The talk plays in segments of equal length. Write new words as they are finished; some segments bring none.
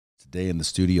Today in the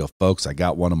studio, folks, I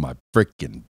got one of my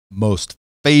freaking most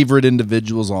favorite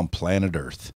individuals on planet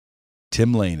Earth,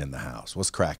 Tim Lane, in the house.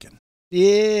 What's cracking?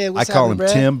 Yeah, what's I call him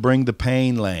Brad? Tim Bring the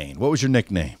Pain Lane. What was your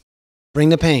nickname? Bring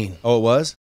the pain. Oh, it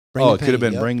was? Bring the it could have pain,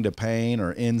 been yep. Bring the Pain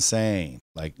or Insane.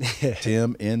 Like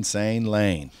Tim Insane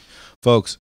Lane.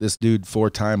 Folks, this dude,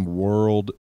 4-time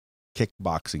world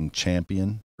kickboxing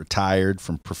champion, retired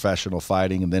from professional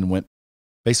fighting, and then went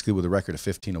basically with a record of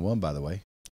 15-1, by the way.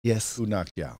 Yes. Who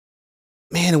knocked you out?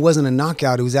 Man, it wasn't a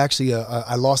knockout. It was actually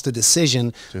I lost a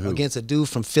decision To who? against a dude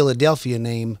from Philadelphia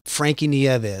named Frankie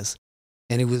Nieves.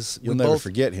 And it was... You'll never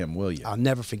forget him, will you? I'll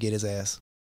never forget his ass.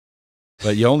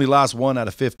 But you only lost 1 out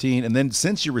of 15. And then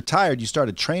since you retired, you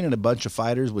started training a bunch of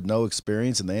fighters with no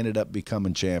experience, and they ended up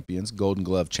becoming champions, Golden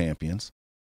Glove champions.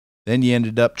 Then you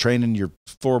ended up training your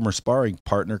former sparring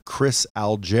partner, Chris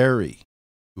Algieri,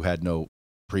 who had no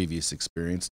previous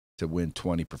experience, to win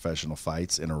 20 professional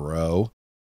fights in a row,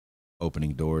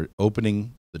 opening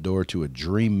the door to a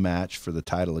dream match for the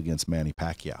title against Manny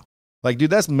Pacquiao. Like, dude,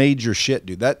 that's major shit,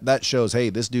 dude. That shows, hey,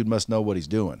 this dude must know what he's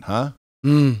doing, huh?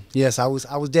 Yes, I was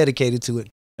dedicated to it.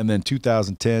 And then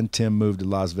 2010, Tim moved to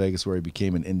Las Vegas, where he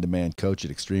became an in-demand coach at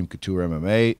Extreme Couture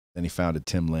MMA. Then he founded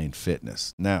Tim Lane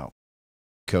Fitness. Now,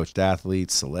 coached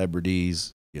athletes,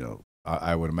 celebrities. You know,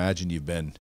 I would imagine you've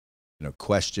been,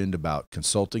 questioned about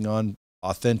consulting on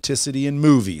authenticity in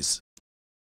movies.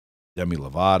 Demi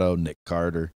Lovato, Nick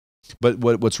Carter. But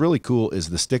what's really cool is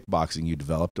the stick boxing you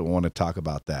developed. I want to talk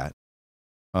about that.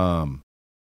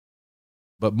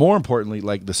 But more importantly,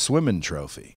 like the swimming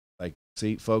trophy. Like,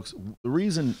 see, folks, the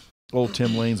reason old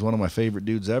Tim Lane's one of my favorite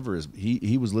dudes ever is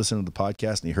he was listening to the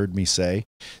podcast and he heard me say,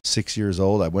 6 years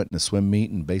old, I went in a swim meet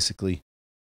and basically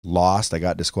lost. I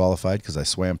got disqualified because I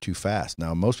swam too fast.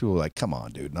 Now, most people are like, come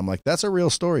on, dude. And I'm like, that's a real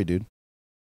story, dude.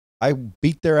 I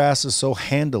beat their asses so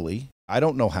handily. I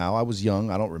don't know how. I was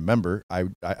young. I don't remember. I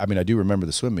mean, I do remember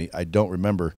the swim meet. I don't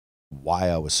remember why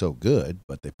I was so good,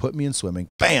 but they put me in swimming.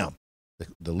 Bam!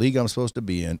 The league I'm supposed to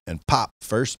be in, and pop,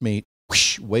 first meet,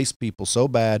 whoosh, waste people so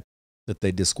bad that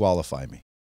they disqualify me.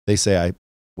 They say I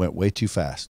went way too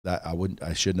fast.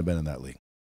 I shouldn't have been in that league.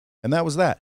 And that was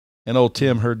that. And old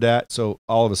Tim heard that, so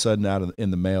all of a sudden out in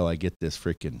the mail, I get this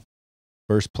freaking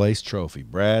first place trophy.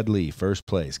 Brad Lee, first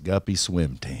place, Guppy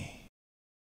Swim Team.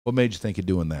 What made you think of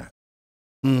doing that?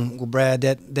 Well, Brad,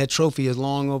 that trophy is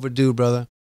long overdue, brother.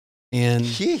 And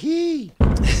you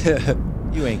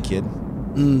ain't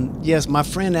kidding. Yes, my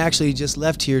friend actually just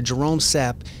left here, Jerome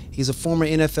Sapp. He's a former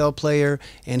NFL player,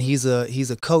 and he's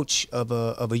a coach of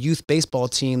a youth baseball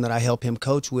team that I help him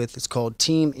coach with. It's called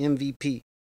Team MVP.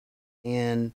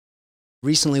 And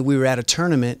recently we were at a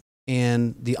tournament,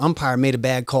 and the umpire made a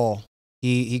bad call.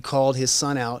 He called his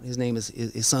son out.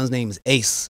 His son's name is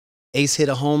Ace. Ace hit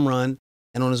a home run,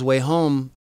 and on his way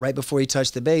home, right before he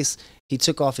touched the base, he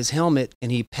took off his helmet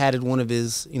and he patted one of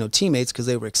his teammates because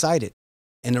they were excited.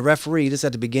 And the referee, this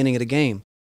at the beginning of the game,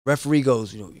 referee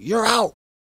goes, you're out.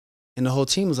 And the whole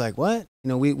team was like, what?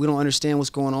 We don't understand what's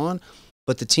going on.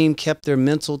 But the team kept their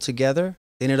mental together.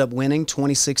 They ended up winning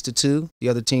 26-2. The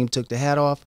other team took the hat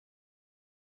off.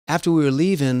 After we were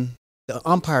leaving, the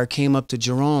umpire came up to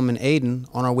Jerome and Aiden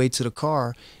on our way to the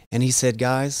car, and he said,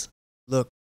 guys, look,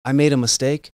 I made a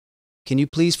mistake. Can you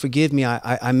please forgive me?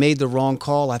 I made the wrong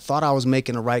call. I thought I was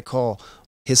making the right call.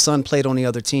 His son played on the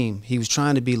other team. He was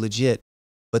trying to be legit.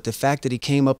 But the fact that he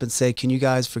came up and said, can you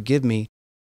guys forgive me?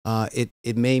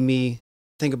 It made me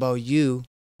think about you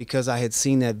because I had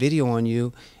seen that video on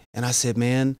you. And I said,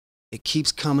 man, it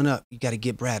keeps coming up. You got to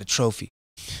get Brad a trophy.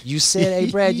 You said,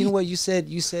 hey, Brad, you know what you said?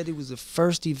 You said it was the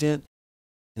first event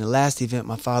and the last event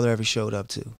my father ever showed up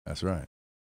to. That's right.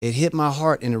 It hit my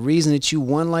heart. And the reason that you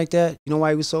won like that, you know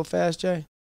why he was so fast, Jay?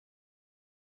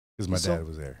 Because my dad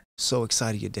was there. So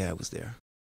excited your dad was there.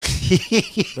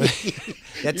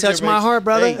 That touched my heart,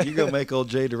 brother. Hey, you're going to make old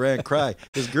Jay Durant cry.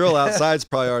 His girl outside's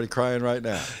probably already crying right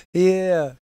now.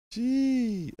 Yeah.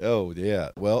 Gee. Oh, yeah.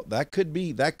 Well, that could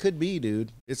be,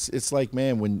 dude. It's like,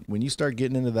 man, when you start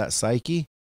getting into that psyche,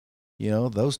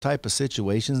 those type of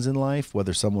situations in life,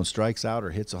 whether someone strikes out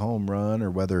or hits a home run or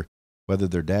whether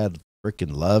their dad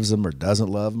freaking loves them or doesn't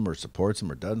love them or supports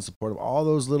them or doesn't support them, all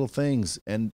those little things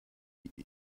and,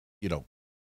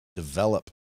 develop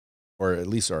or at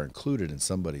least are included in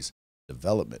somebody's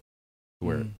development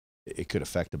where it could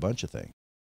affect a bunch of things.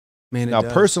 Man, now,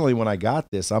 personally, when I got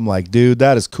this, I'm like, dude,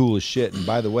 that is cool as shit. And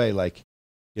by the way, like,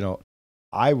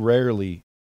 I rarely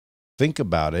think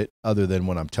about it other than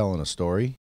when I'm telling a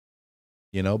story,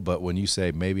 but when you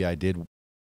say maybe I did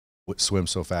swim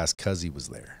so fast because he was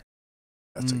there,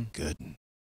 that's a good one.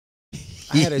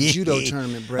 I had a judo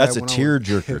tournament, Brad. That's a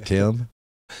tearjerker, Tim.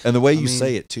 And the way you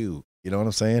say it, too, You know what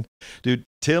I'm saying? Dude,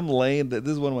 Tim Lane, this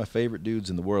is one of my favorite dudes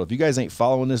in the world. If you guys ain't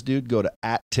following this dude, go to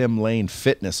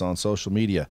 @TimLaneFitness on social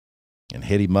media and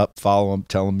hit him up, follow him,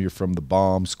 tell him you're from the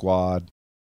Bomb Squad,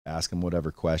 ask him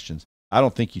whatever questions. I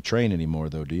don't think you train anymore,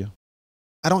 though, do you?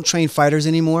 I don't train fighters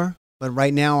anymore, but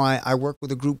right now I work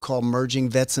with a group called Merging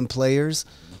Vets and Players.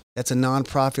 That's a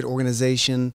nonprofit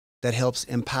organization that helps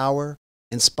empower,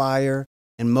 inspire,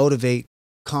 and motivate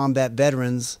combat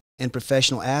veterans and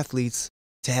professional athletes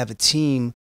to have a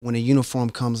team when a uniform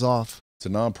comes off. It's a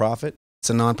nonprofit? It's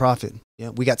a nonprofit. Yeah,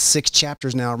 we got 6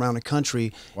 chapters now around the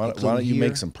country. Why don't you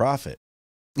make some profit?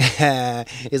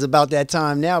 It's about that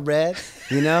time now, Brad.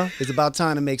 You know, it's about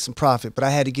time to make some profit. But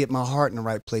I had to get my heart in the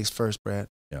right place first, Brad.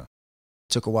 Yeah.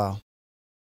 Took a while.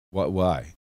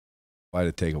 Why? Why did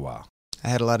it take a while? I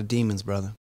had a lot of demons,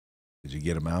 brother. Did you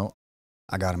get them out?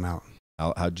 I got them out.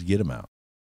 How'd you get them out?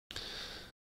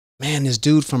 Man, this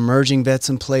dude from Merging Vets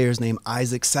and Players named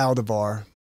Isaac Saldivar,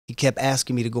 he kept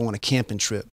asking me to go on a camping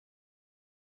trip.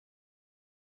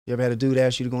 You ever had a dude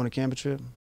ask you to go on a camping trip?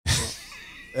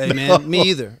 Hey, man, no. Me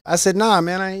either. I said, nah,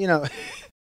 man,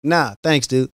 nah, thanks,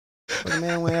 dude. But the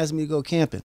man went ask me to go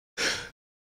camping.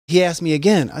 He asked me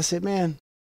again. I said, man,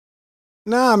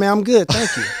 nah, man, I'm good, thank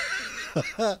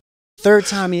you. Third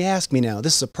time he asked me now.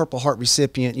 This is a Purple Heart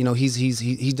recipient. You know,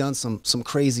 he's done some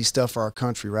crazy stuff for our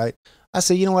country, right? I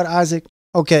said, you know what, Isaac?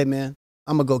 Okay, man,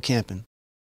 I'm gonna go camping.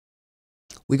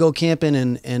 We go camping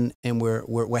and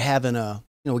we're having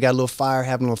we got a little fire,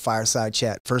 having a little fireside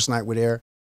chat. First night we're there.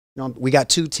 You know, we got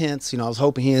 2 tents. You know, I was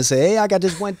hoping he'd say, hey, I got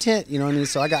this 1 tent. You know what I mean?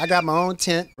 So I got my own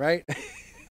tent, right?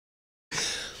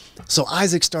 So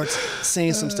Isaac starts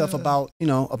saying some stuff about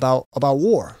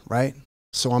war, right?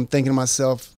 So I'm thinking to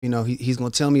myself, he's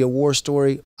going to tell me a war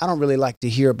story. I don't really like to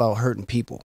hear about hurting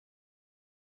people.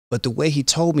 But the way he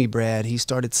told me, Brad, he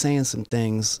started saying some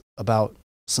things about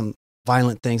some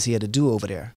violent things he had to do over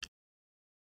there.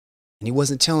 And he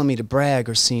wasn't telling me to brag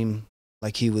or seem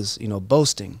like he was,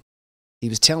 boasting. He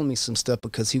was telling me some stuff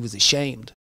because he was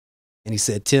ashamed. And he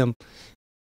said, Tim,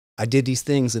 I did these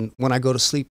things, and when I go to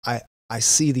sleep, I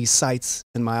see these sights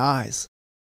in my eyes.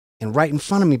 And right in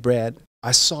front of me, Brad,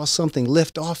 I saw something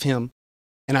lift off him,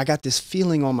 and I got this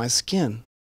feeling on my skin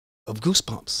of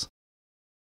goosebumps.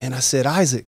 And I said,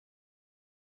 Isaac,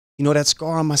 you know that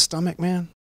scar on my stomach, man?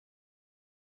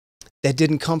 That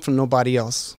didn't come from nobody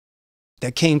else.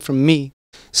 That came from me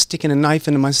sticking a knife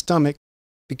into my stomach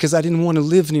because I didn't want to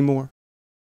live anymore.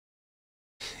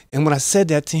 And when I said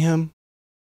that to him,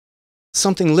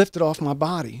 something lifted off my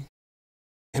body,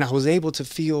 and I was able to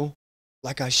feel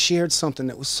like I shared something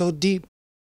that was so deep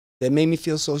that made me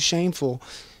feel so shameful.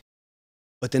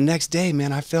 But the next day,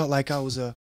 man, I felt like I was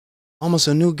almost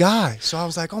a new guy. So I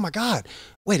was like, oh my God,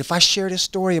 wait, if I share this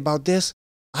story about this,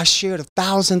 I shared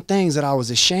 1,000 things that I was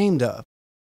ashamed of.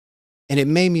 And it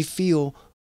made me feel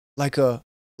like a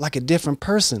different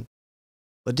person.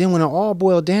 But then when it all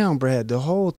boiled down, Brad, the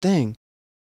whole thing,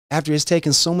 after it's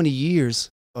taken so many years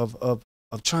of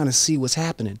trying to see what's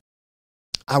happening,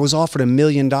 I was offered $1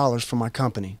 million for my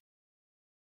company.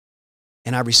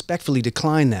 And I respectfully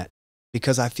declined that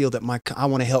because I feel that I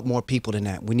want to help more people than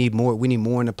that. We need more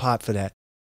in the pot for that.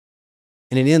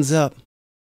 And it ends up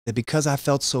that because I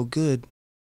felt so good,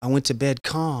 I went to bed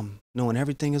calm, knowing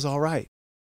everything is all right.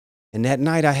 And that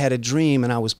night I had a dream,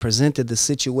 and I was presented the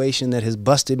situation that has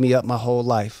busted me up my whole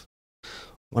life.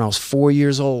 When I was 4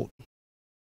 years old,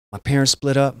 my parents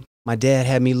split up. My dad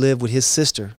had me live with his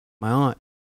sister, my aunt.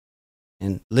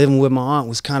 And living with my aunt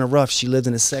was kind of rough. She lived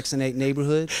in a Section 8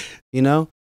 neighborhood,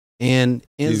 and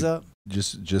ends up.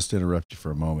 Just interrupt you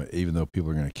for a moment, even though people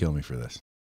are going to kill me for this.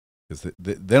 Because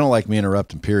they don't like me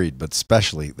interrupting, period, but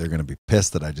especially they're going to be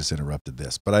pissed that I just interrupted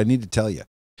this. But I need to tell you,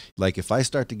 like, if I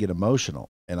start to get emotional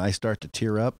and I start to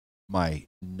tear up, my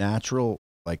natural,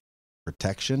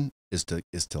 protection is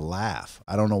to laugh.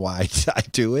 I don't know why I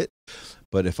do it,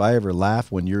 but if I ever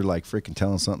laugh when you're, freaking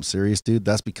telling something serious, dude,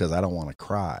 that's because I don't want to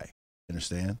cry.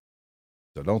 Understand?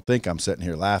 So don't think I'm sitting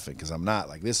here laughing, because I'm not.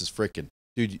 This is freaking,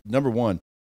 dude, number one,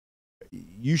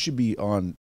 you should be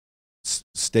on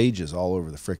stages all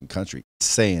over the freaking country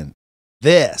saying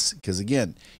this, because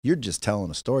again, you're just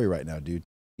telling a story right now, dude.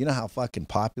 You know how fucking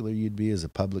popular you'd be as a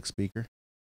public speaker?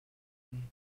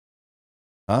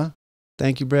 Huh?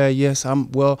 Thank you, Brad. Yes, I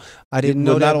didn't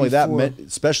know that. Not only before. that,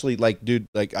 especially dude,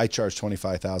 I charge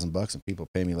 $25,000 and people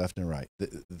pay me left and right.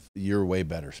 You're a way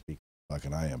better speaker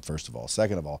fucking I am, first of all.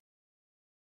 Second of all,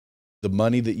 the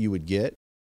money that you would get,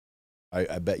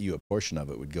 I bet you a portion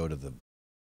of it would go to the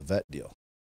vet deal.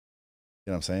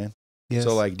 You know what I'm saying? Yes.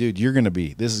 So dude,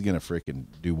 this is going to freaking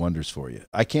do wonders for you.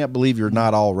 I can't believe you're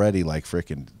not already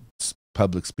freaking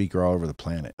public speaker all over the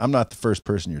planet. I'm not the first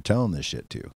person you're telling this shit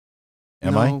to.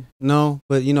 Am I? No,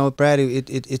 but you know, Brad,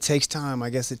 it takes time.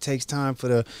 I guess it takes time for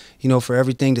the, you know, for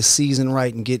everything to season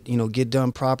right and get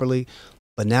done properly.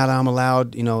 But now that I'm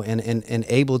allowed, you know, and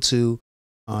able to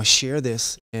share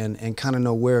this and kind of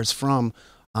know where it's from,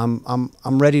 I'm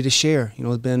ready to share. You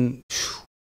know, it's been,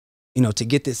 you know, to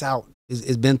get this out,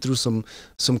 it's been through some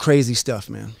crazy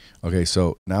stuff, man. Okay,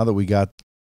 so now that we got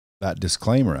that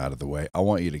disclaimer out of the way, I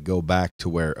want you to go back to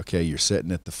where, okay, you're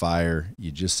sitting at the fire.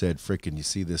 You just said, frickin', you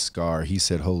see this scar. He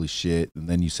said, holy shit. And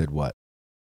then you said what?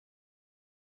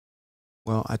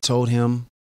 Well, I told him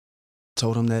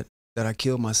that I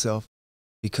killed myself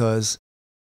because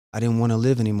I didn't want to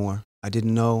live anymore. I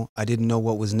didn't know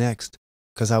what was next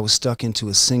because I was stuck into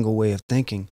a single way of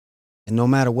thinking. And no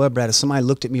matter what, Brad, if somebody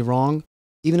looked at me wrong,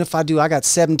 even if I got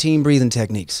 17 breathing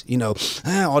techniques, you know,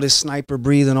 all this sniper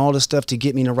breathing, all this stuff to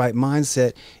get me in the right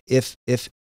mindset. If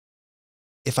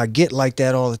I get like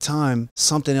that all the time,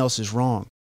 something else is wrong.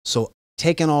 So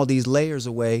taking all these layers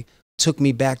away took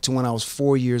me back to when I was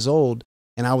 4 years old,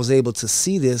 and I was able to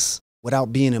see this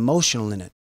without being emotional in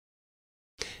it.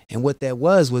 And what that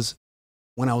was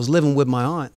when I was living with my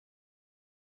aunt,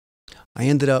 I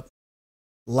ended up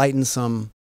lighting some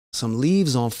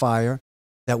leaves on fire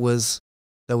that was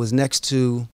next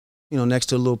to a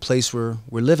little place we're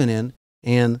living in.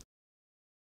 And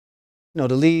you know,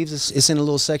 the leaves, it's in a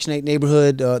little Section 8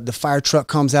 neighborhood. The fire truck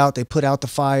comes out, they put out the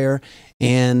fire,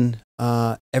 and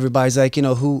everybody's like, you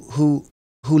know, who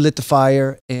lit the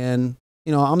fire? And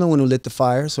you know, I'm the one who lit the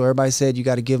fire, so everybody said you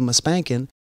got to give them a spanking.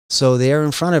 So there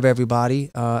in front of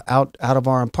everybody, out of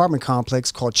our apartment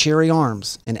complex called Cherry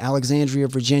Arms in Alexandria,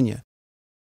 Virginia,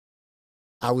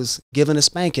 I was given a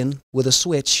spanking with a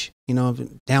switch. You know,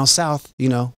 down south, you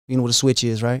know what a switch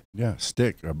is, right? Yeah,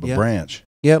 stick, a branch.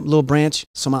 Yep, little branch.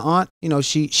 So my aunt, you know,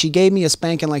 she gave me a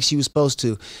spanking like she was supposed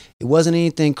to. It wasn't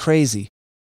anything crazy,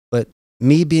 but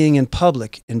me being in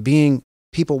public and being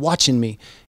people watching me,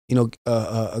 you know,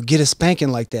 get a spanking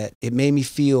like that, it made me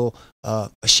feel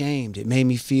ashamed. It made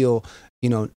me feel, you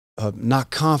know,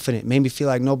 not confident. It made me feel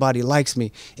like nobody likes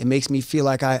me. It makes me feel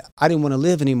like I didn't want to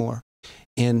live anymore.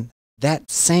 And that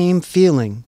same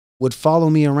feeling would follow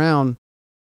me around,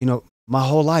 you know, my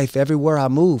whole life, everywhere I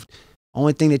moved.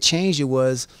 Only thing that changed it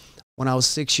was when I was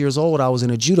 6 years old, I was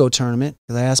in a judo tournament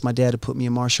because I asked my dad to put me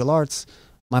in martial arts.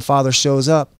 My father shows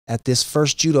up at this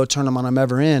first judo tournament I'm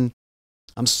ever in.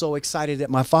 I'm so excited that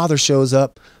my father shows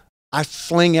up. I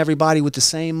fling everybody with the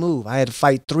same move. I had to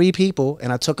fight 3 people,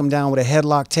 and I took them down with a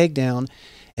headlock takedown.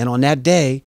 And on that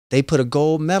day, they put a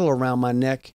gold medal around my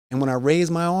neck. And when I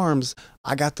raised my arms,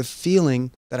 I got the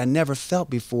feeling that I never felt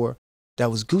before. That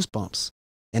was goosebumps.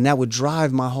 And that would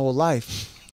drive my whole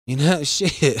life. You know,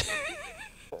 shit.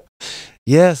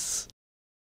 Yes.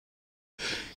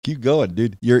 Keep going,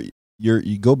 dude.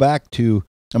 You go back to,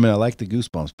 I mean, I like the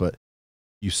goosebumps, but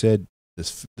you said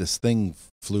this thing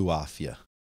flew off you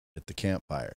at the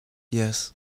campfire.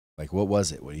 Yes. Like, what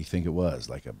was it? What do you think it was?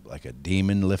 Like a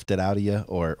demon lifted out of you,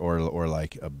 or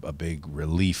like a big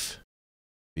relief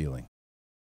feeling?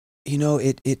 You know,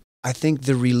 I think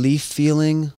the relief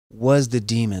feeling was the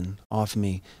demon off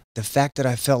me. The fact that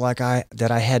I felt like I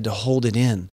had to hold it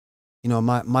in. You know,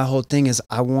 my whole thing is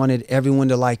I wanted everyone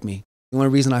to like me. The only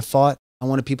reason I fought, I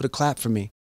wanted people to clap for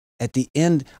me. At the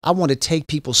end, I wanted to take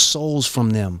people's souls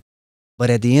from them. But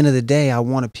at the end of the day, I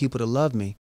wanted people to love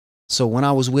me. So when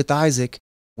I was with Isaac,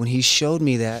 when he showed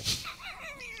me that,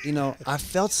 you know, I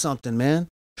felt something, man.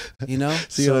 You know?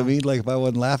 See what I mean? Like, if I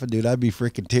wasn't laughing, dude, I'd be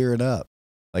freaking tearing up.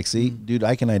 Like, see, dude,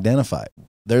 I can identify.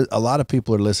 There's a lot of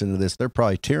people are listening to this. They're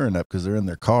probably tearing up because they're in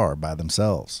their car by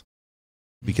themselves.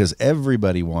 Because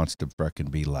everybody wants to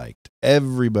freaking be liked.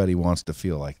 Everybody wants to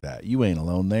feel like that. You ain't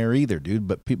alone there either, dude.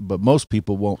 But most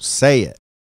people won't say it.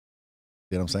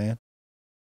 You know what I'm saying?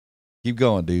 Keep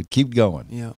going, dude. Keep going.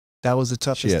 Yeah, that was the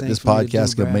toughest thing. This podcast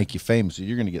is gonna make you famous.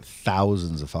 You're gonna get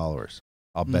thousands of followers.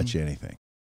 I'll bet you anything.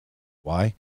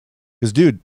 Why? Because,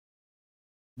 dude,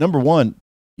 number one,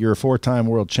 you're a 4-time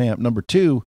world champ. Number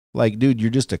 2, like, dude,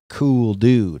 you're just a cool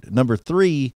dude. Number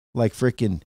 3, like,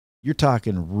 freaking, you're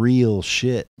talking real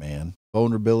shit, man.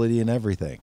 Vulnerability and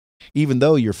everything. Even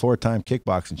though you're 4-time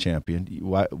kickboxing champion,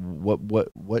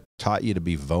 what taught you to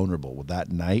be vulnerable? Well,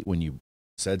 that night when you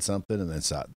said something and then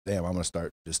thought, damn, I'm going to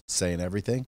start just saying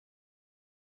everything?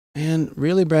 And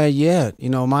really, Brad, yeah. You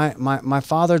know, my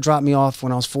father dropped me off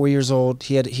when I was 4 years old.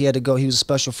 He had to go. He was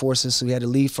special forces, so he had to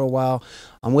leave for a while.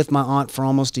 I'm with my aunt for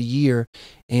almost a year.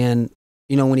 And,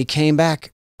 you know, when he came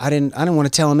back, I didn't want to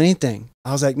tell him anything.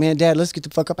 I was like, man, Dad, let's get the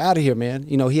fuck up out of here, man.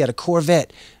 You know, he had a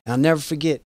Corvette. And I'll never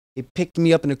forget, He picked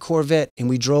me up in a Corvette and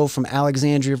we drove from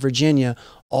Alexandria, Virginia,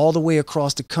 all the way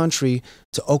across the country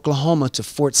to Oklahoma to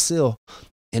Fort Sill.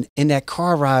 And in that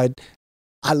car ride,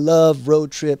 I love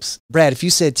road trips. Brad, if you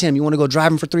said, Tim, you want to go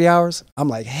driving for 3 hours? I'm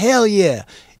like, hell yeah.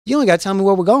 You only got to tell me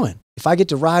where we're going. If I get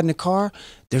to ride in a car,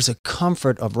 there's a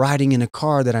comfort of riding in a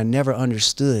car that I never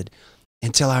understood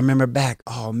until I remember back.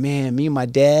 Oh man, me and my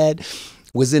dad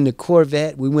was in the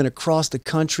Corvette. We went across the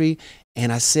country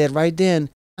and I said right then,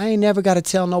 I ain't never got to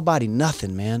tell nobody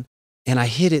nothing, man. And I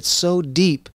hit it so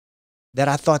deep that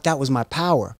I thought that was my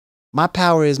power. My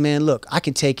power is, man, look, I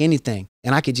can take anything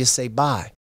and I can just say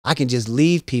bye. I can just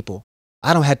leave people.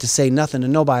 I don't have to say nothing to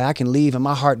nobody. I can leave and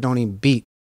my heart don't even beat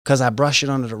because I brush it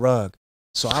under the rug.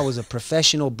 So I was a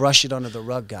professional brush it under the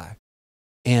rug guy.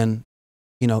 And,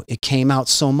 you know, it came out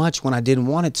so much when I didn't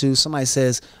want it to. Somebody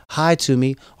says hi to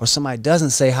me or somebody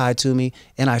doesn't say hi to me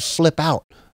and I flip out.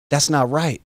 That's not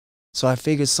right. So I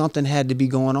figured something had to be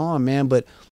going on, man. But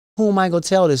who am I going to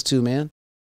tell this to, man?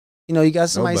 You know, you got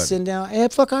somebody sitting down. Hey,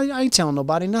 fuck, I ain't telling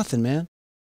nobody nothing, man.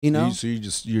 You know? So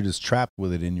you're just trapped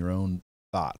with it in your own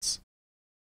thoughts.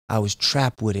 I was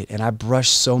trapped with it and I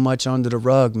brushed so much under the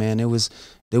rug, man. There was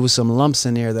some lumps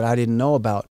in there that I didn't know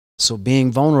about. So being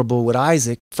vulnerable with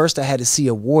Isaac, first I had to see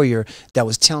a warrior that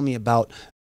was telling me about,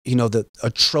 you know, the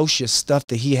atrocious stuff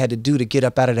that he had to do to get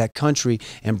up out of that country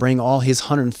and bring all his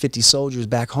 150 soldiers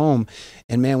back home.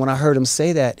 And man, when I heard him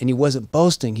say that, and he wasn't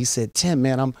boasting, he said, Tim,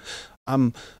 man,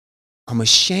 I'm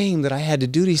ashamed that I had to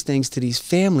do these things to these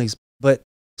families, but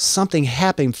something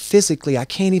happened physically.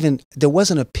 There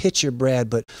wasn't a picture,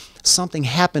 Brad, but something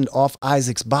happened off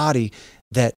Isaac's body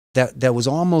that was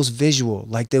almost visual.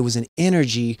 Like there was an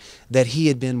energy that he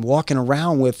had been walking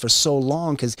around with for so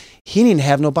long because he didn't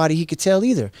have nobody he could tell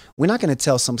either. We're not going to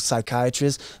tell some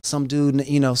psychiatrist, some dude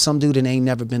that ain't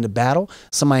never been to battle,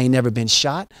 somebody ain't never been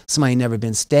shot, somebody ain't never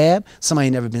been stabbed, somebody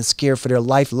ain't never been scared for their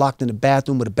life, locked in the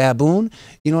bathroom with a baboon.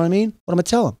 You know what I mean? What am I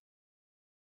tell him?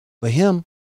 But him,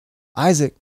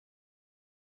 Isaac,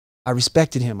 I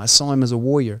respected him. I saw him as a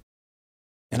warrior.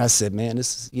 And I said, man,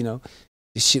 this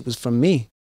shit was from me.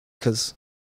 Because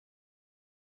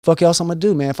fuck else I'm going to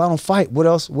do, man. If I don't fight, what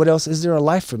else is there in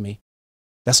life for me?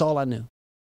 That's all I knew.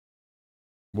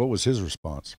 What was his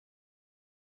response?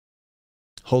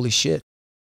 Holy shit.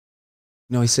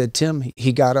 You know, he said, Tim,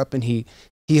 he got up and he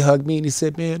hugged me and he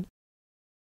said, man,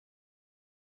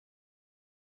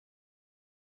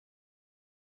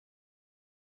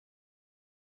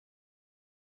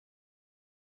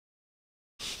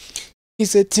 he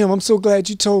said, Tim, I'm so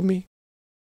glad you told me.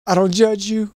 I don't judge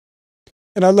you.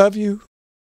 And I love you.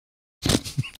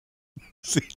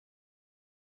 See?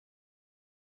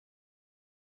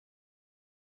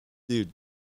 Dude,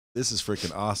 this is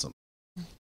freaking awesome.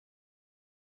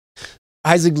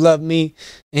 Isaac loved me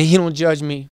and he don't judge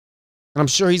me. And I'm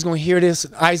sure he's going to hear this.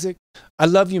 Isaac, I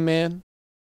love you, man.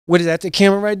 What is that, the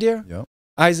camera right there? Yep.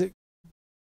 Isaac.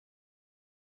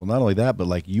 Well, not only that, but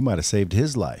like you might have saved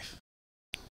his life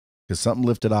because something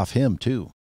lifted off him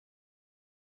too.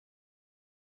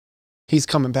 He's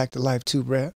coming back to life too,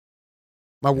 Brad.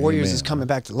 My Warriors is coming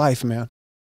back to life, man.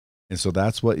 And so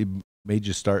that's what made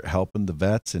you start helping the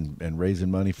vets and raising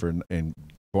money and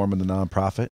forming the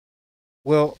nonprofit?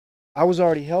 Well, I was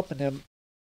already helping them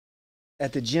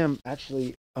at the gym.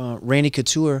 Actually, Randy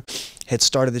Couture had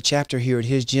started the chapter here at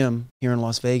his gym here in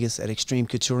Las Vegas at Extreme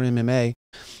Couture MMA.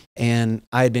 And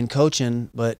I had been coaching,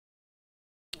 but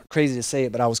crazy to say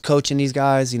it, but I was coaching these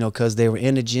guys, you know, because they were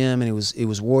in the gym and it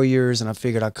was warriors, and I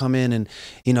figured I'd come in and,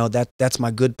 you know, that's my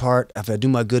good part. If I do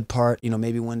my good part, you know,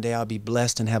 maybe one day I'll be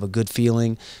blessed and have a good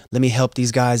feeling. Let me help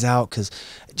these guys out, because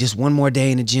just one more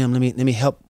day in the gym, let me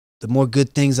help. The more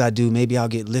good things I do, maybe I'll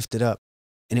get lifted up.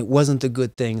 And it wasn't the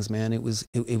good things, man. It was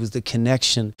the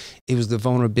connection, it was the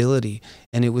vulnerability,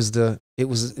 and it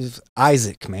was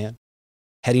Isaac, man.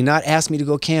 Had he not asked me to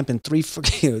go camping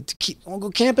to go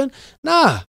camping,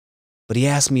 nah. But he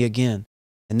asked me again,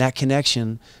 and that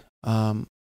connection, that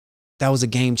was a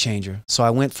game changer. So I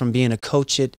went from being a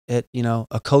coach at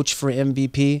a coach for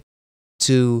MVP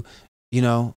to, you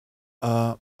know,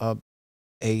 a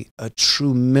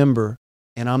true member.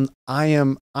 And I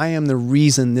am the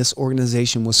reason this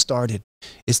organization was started,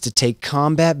 is to take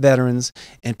combat veterans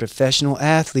and professional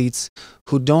athletes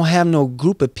who don't have no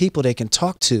group of people they can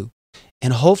talk to.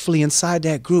 And hopefully inside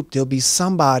that group, there'll be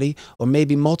somebody or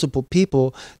maybe multiple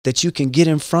people that you can get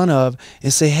in front of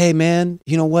and say, hey, man,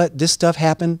 you know what? This stuff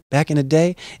happened back in the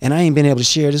day, and I ain't been able to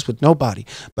share this with nobody.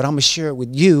 But I'm going to share it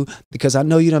with you because I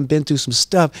know you done been through some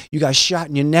stuff. You got shot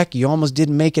in your neck. You almost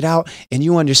didn't make it out, and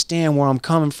you understand where I'm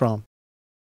coming from.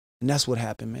 And that's what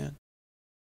happened, man.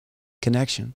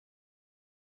 Connection.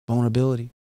 Vulnerability.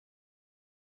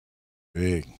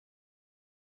 Big.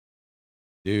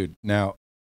 Dude, now,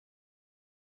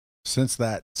 since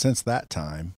that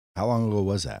time, how long ago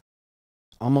was that?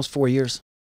 Almost 4 years.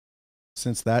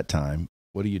 Since that time,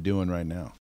 what are you doing right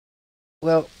now?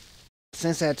 Well,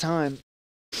 since that time,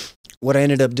 what I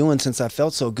ended up doing, since I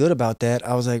felt so good about that,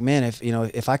 I was like, man,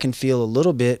 if I can feel a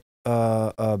little bit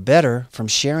better from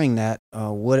sharing that,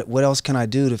 what else can I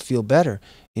do to feel better?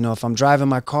 If I'm driving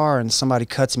my car and somebody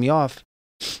cuts me off,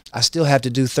 I still have to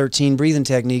do 13 breathing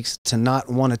techniques to not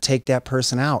want to take that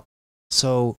person out.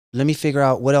 So let me figure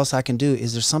out what else I can do.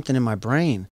 Is there something in my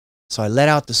brain? So I let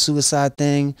out the suicide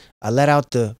thing. I let out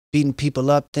the beating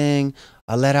people up thing.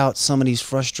 I let out some of these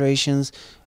frustrations.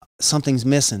 Something's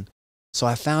missing. So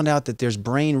I found out that there's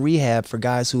brain rehab for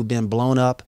guys who've been blown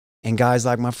up, and guys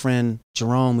like my friend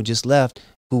Jerome, who just left,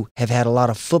 who have had a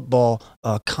lot of football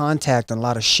contact and a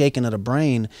lot of shaking of the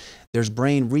brain. There's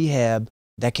brain rehab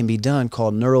that can be done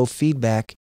called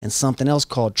neurofeedback, and something else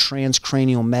called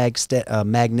transcranial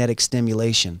magnetic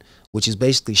stimulation, which is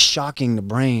basically shocking the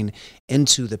brain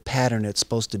into the pattern it's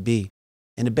supposed to be.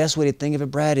 And the best way to think of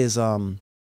it, Brad, is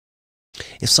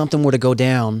if something were to go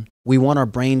down, we want our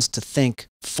brains to think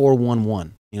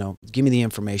 411. Give me the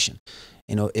information.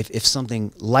 If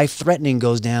something life-threatening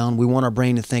goes down, we want our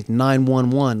brain to think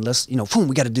 911. Let's, boom,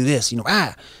 we got to do this.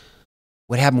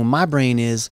 What happened with my brain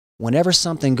is whenever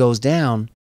something goes down,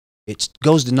 it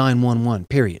goes to 911,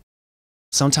 period.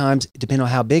 Sometimes, depending on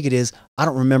how big it is, I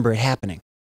don't remember it happening.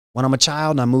 When I'm a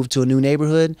child and I moved to a new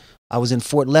neighborhood, I was in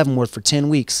Fort Leavenworth for 10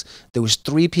 weeks. There was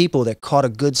 3 people that caught a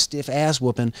good stiff ass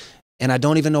whooping, and I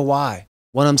don't even know why.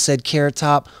 One of them said Carrot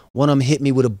Top, one of them hit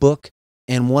me with a book,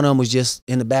 and one of them was just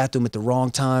in the bathroom at the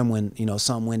wrong time when,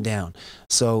 something went down.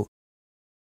 So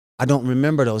I don't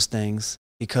remember those things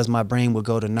because my brain would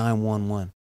go to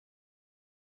 911.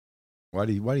 Why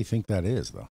do you think that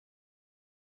is, though?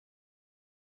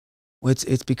 Well,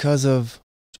 it's because of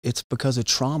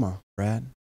trauma, Brad.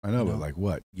 I know, but like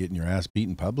what? Getting your ass beat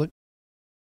in public?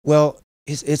 Well,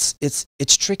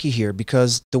 it's tricky here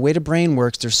because the way the brain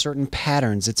works, there's certain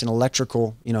patterns. It's an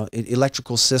electrical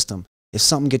system. If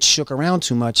something gets shook around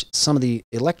too much, some of the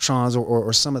electrons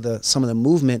or some of the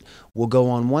movement will go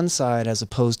on one side as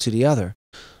opposed to the other.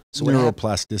 So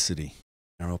neuroplasticity.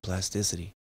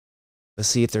 Neuroplasticity. But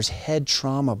see, if there's head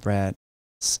trauma, Brad,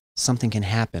 something can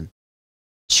happen.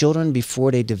 Children,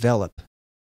 before they develop,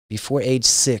 before age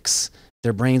 6,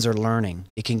 their brains are learning.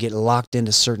 It can get locked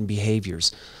into certain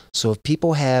behaviors. So if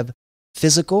people have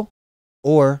physical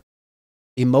or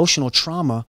emotional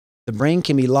trauma, the brain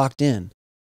can be locked in.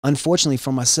 Unfortunately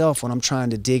for myself, when I'm trying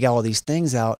to dig all these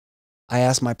things out, I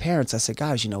asked my parents, I said,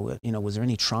 guys, was there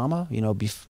any trauma?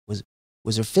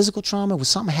 Was there physical trauma? Was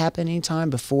something happen anytime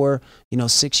before,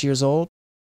 6 years old?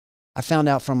 I found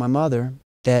out from my mother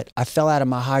that I fell out of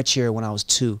my high chair when I was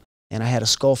 2 and I had a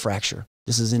skull fracture.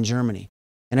 This is in Germany.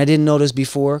 And I didn't know this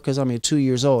before because I'm 2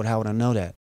 years old. How would I know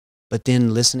that? But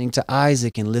then listening to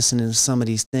Isaac and listening to some of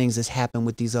these things that's happened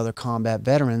with these other combat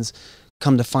veterans,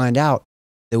 come to find out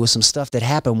there was some stuff that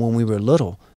happened when we were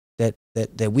little that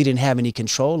we didn't have any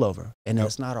control over. And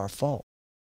that's not our fault.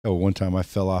 Oh, one time I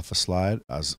fell off a slide.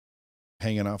 I was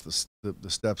hanging off the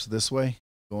steps this way,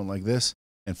 going like this.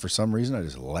 And for some reason, I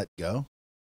just let go.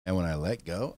 And when I let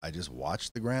go, I just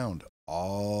watched the ground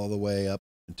all the way up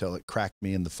until it cracked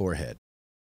me in the forehead.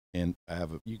 And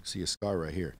you can see a scar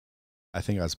right here. I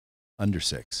think I was under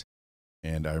 6.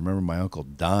 And I remember my Uncle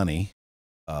Donnie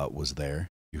was there,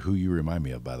 who you remind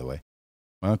me of, by the way.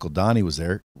 My Uncle Donnie was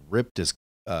there, ripped his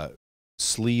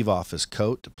sleeve off his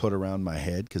coat to put around my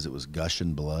head because it was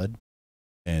gushing blood,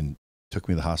 and took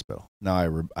me to the hospital.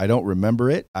 Now, I don't remember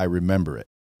it. I remember it,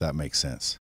 if that makes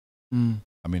sense.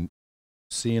 I mean,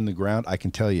 seeing the ground, I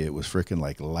can tell you it was freaking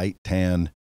like light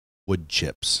tan wood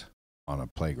chips on a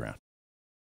playground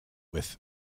with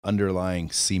underlying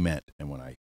cement. And when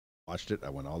I watched it, I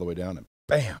went all the way down and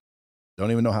bam,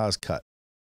 don't even know how I was cut.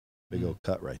 Big old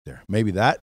cut right there. Maybe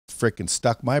that freaking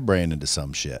stuck my brain into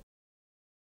some shit.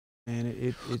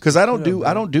 And because I don't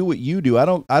do what you do. I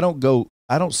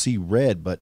don't see red,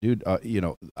 but dude,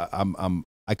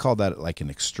 I call that like an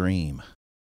extreme.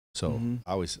 So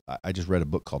I just read a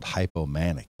book called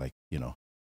Hypomanic. Like,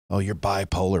 oh, you're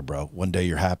bipolar, bro. One day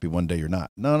you're happy, one day you're not.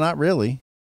 No, not really.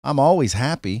 I'm always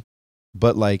happy.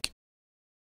 But like,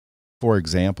 for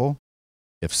example,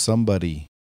 if somebody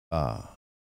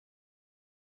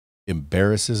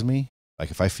embarrasses me, like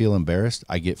if I feel embarrassed,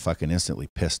 I get fucking instantly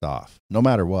pissed off, no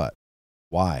matter what.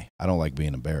 Why? I don't like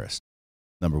being embarrassed.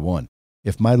 Number one,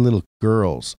 if my little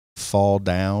girls fall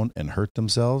down and hurt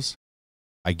themselves,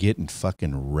 I get in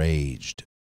fucking raged.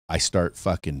 I start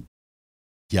fucking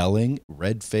yelling,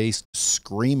 red-faced,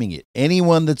 screaming at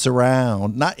anyone that's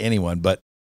around. Not anyone, but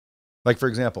like, for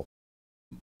example,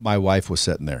 my wife was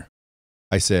sitting there.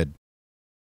 I said,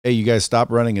 hey, you guys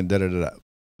stop running, and da-da-da-da.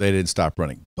 They didn't stop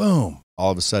running. Boom.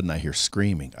 All of a sudden, I hear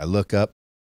screaming. I look up.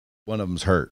 One of them's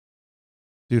hurt.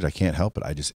 Dude, I can't help it.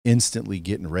 I just instantly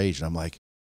get enraged. And I'm like,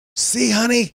 see,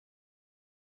 honey,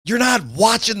 you're not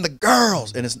watching the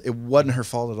girls. And it wasn't her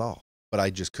fault at all. But I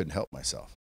just couldn't help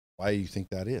myself. Why do you think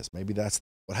that is? Maybe that's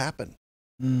what happened.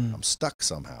 I'm stuck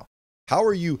somehow. How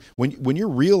are you, when you're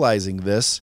realizing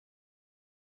this,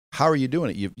 how are you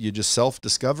doing it? You just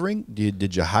self-discovering?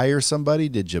 Did you hire somebody?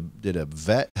 Did a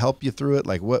vet help you through it?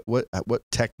 Like what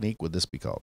technique would this be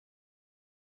called?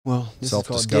 Well, this is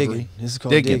called digging. This is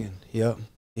called digging. Yep.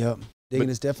 Digging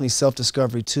is definitely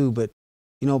self-discovery too. But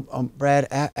you know, Brad,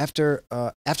 after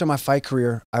my fight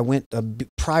career, I went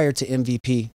prior to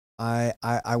MVP.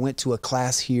 I went to a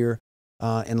class here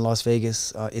in Las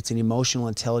Vegas. It's an emotional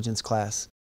intelligence class,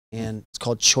 and it's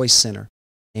called Choice Center.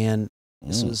 And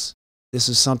this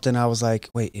is something I was like,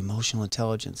 wait, emotional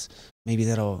intelligence, maybe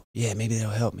that'll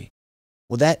help me.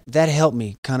 Well, that helped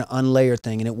me kind of unlayer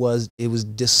thing, and it was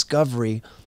discovery.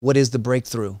 What is the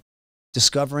breakthrough?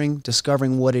 Discovering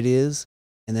what it is,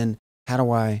 and then how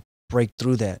do I break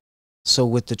through that? So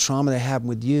with the trauma that happened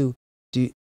with you,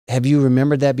 have you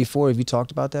remembered that before? Have you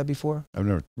talked about that before? I've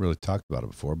never really talked about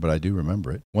it before, but I do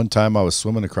remember it. One time I was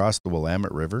swimming across the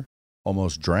Willamette River,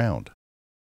 almost drowned.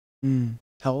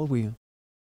 How old were you?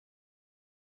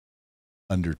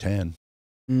 Under 10.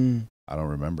 I don't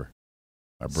remember.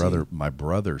 My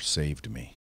brother saved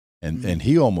me, and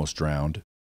he almost drowned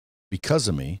because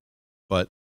of me, but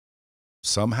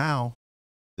somehow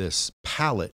this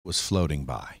pallet was floating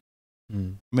by. I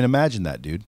mean, imagine that,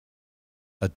 dude.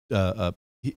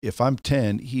 If I'm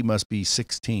 10, he must be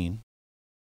 16.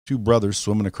 Two brothers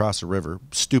swimming across a river,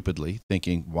 stupidly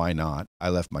thinking, why not? I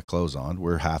left my clothes on.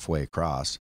 We're halfway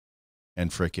across,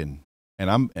 and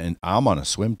I'm on a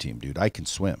swim team, dude. I can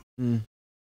swim.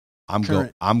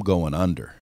 I'm going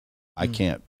under. I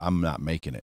can't. I'm not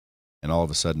making it. And all of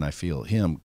a sudden, I feel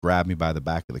him grab me by the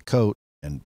back of the coat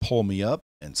and pull me up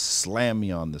and slam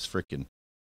me on this freaking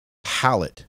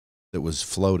pallet that was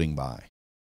floating by.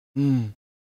 And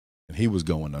he was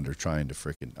going under, trying to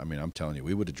freaking. I mean, I'm telling you,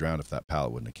 we would have drowned if that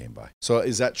pallet wouldn't have came by. So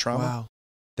is that trauma? Wow,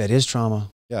 that is trauma.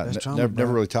 Yeah, that's trauma,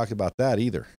 never really talked about that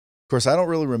either. Of course, I don't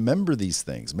really remember these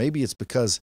things. Maybe it's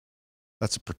because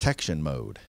that's a protection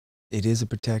mode. It is a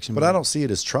protection mode. But I don't see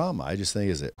it as trauma. I just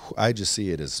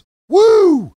see it as,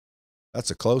 woo!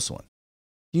 That's a close one.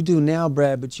 You do now,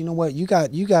 Brad, but you know what? You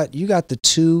got the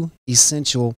two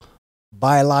essential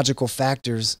biological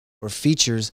factors or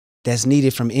features that's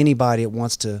needed from anybody that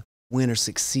wants to win or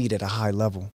succeed at a high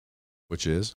level. Which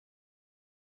is?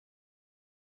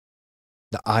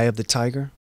 The eye of the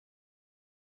tiger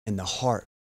and the heart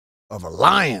of a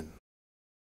lion.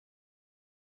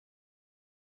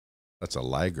 That's a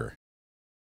liger.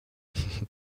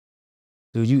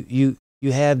 Dude,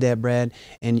 you have that, Brad,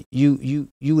 and you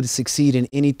would succeed in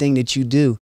anything that you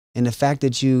do. And the fact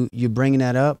that you're bringing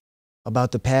that up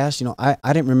about the past, you know, I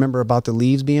didn't remember about the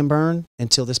leaves being burned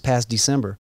until this past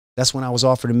December. That's when I was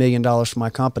offered $1 million for my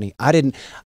company.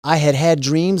 I had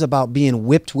dreams about being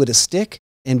whipped with a stick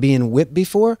and being whipped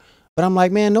before, but I'm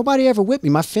like, man, nobody ever whipped me.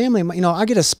 My family, you know, I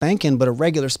get a spanking, but a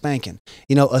regular spanking.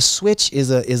 You know, a switch is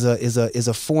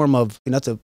a form of, you know, it's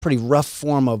a pretty rough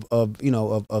form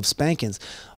of spankings,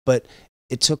 but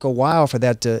it took a while for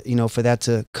that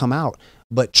to come out.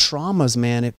 But traumas,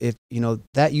 man, if you know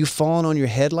that you've fallen on your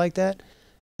head like that,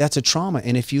 that's a trauma.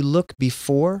 And if you look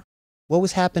before, what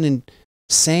was happening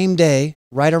same day,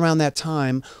 right around that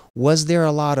time, was there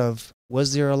a lot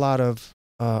of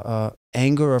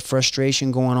anger or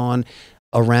frustration going on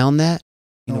around that?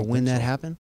 You know, when that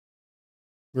happened?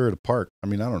 We were at a park. I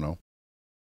mean, I don't know.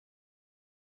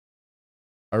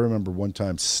 I remember one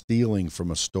time stealing from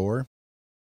a store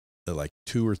at like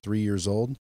 2 or 3 years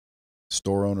old.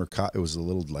 Store owner caught, it was a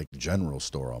little like general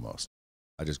store almost.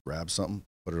 I just grabbed something,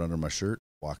 put it under my shirt,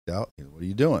 walked out. He said, what are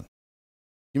you doing?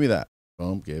 Give me that.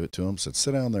 Boom, gave it to him. Said,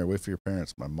 sit down there, wait for your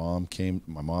parents. My mom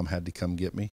had to come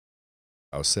get me.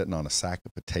 I was sitting on a sack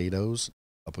of potatoes,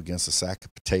 up against a sack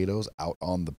of potatoes out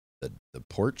on the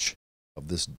porch of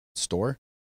this store,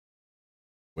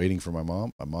 waiting for my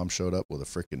mom. My mom showed up with a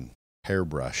freaking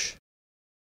hairbrush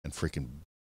and freaking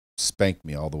spanked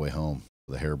me all the way home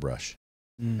with a hairbrush.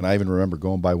 And I even remember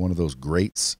going by one of those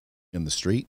grates in the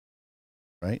street,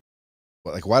 right?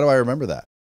 But like, why do I remember that?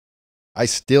 I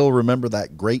still remember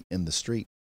that grate in the street.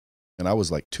 And I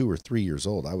was like 2 or 3 years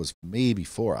old. I was maybe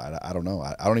 4. I don't know.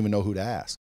 I don't even know who to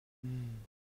ask.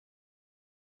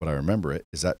 But I remember it.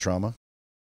 Is that trauma?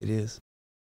 It is.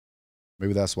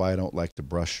 Maybe that's why I don't like to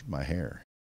brush my hair.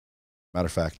 Matter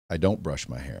of fact, I don't brush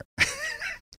my hair.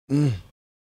 Man,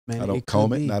 I don't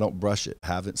comb it and I don't brush it.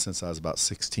 Haven't since I was about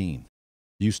 16.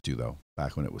 Used to, though,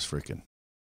 back when it was freaking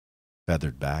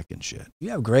feathered back and shit. You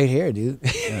have great hair, dude.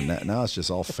 Yeah, now it's just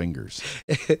all fingers.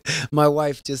 My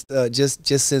wife just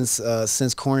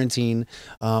since quarantine,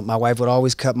 my wife would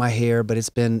always cut my hair, but it's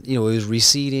been, it was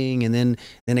receding, and then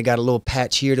it got a little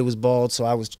patch here that was bald, so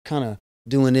I was kind of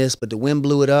doing this, but the wind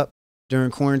blew it up during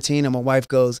quarantine, and my wife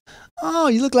goes, "Oh,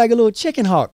 you look like a little chicken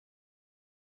hawk."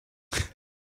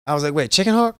 I was like, "Wait,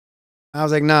 chicken hawk?" I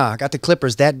was like, "Nah, I got the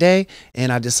clippers that day,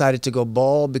 and I decided to go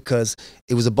bald because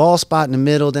it was a bald spot in the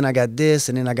middle. Then I got this,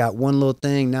 and then I got one little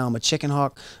thing. Now I'm a chicken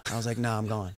hawk." I was like, "Nah, I'm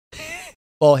gone.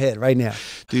 Bald head right now."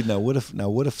 Dude, now what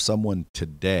if someone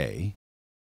today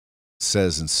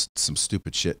says some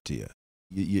stupid shit to you?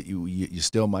 You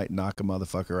still might knock a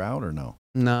motherfucker out or no?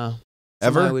 Nah.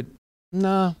 Ever?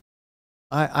 No.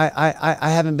 I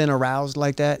haven't been aroused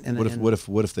like that. And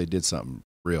what if they did something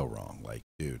real wrong? Like,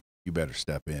 dude, you better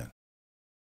step in.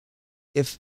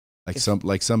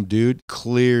 Some dude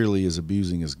clearly is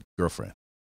abusing his girlfriend.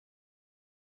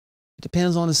 It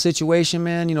depends on the situation,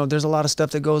 man. There's a lot of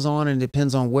stuff that goes on, and it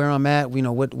depends on where I'm at.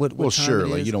 What well, sure,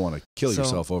 like you don't want to kill So-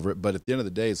 yourself over it, but at the end of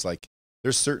the day, it's like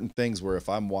there's certain things where if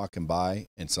I'm walking by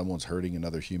and someone's hurting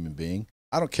another human being,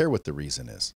 I don't care what the reason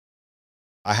is.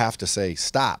 I have to say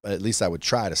stop. At least I would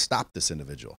try to stop this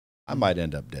individual. I might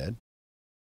end up dead.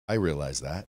 I realize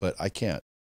that, but I can't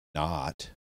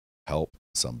not help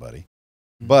somebody.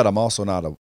 But I'm also not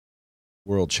a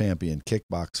world champion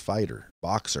kickboxer.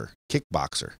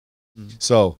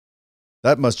 So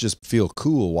that must just feel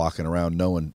cool walking around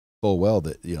knowing full well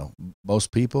that,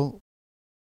 most people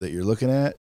that you're looking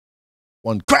at,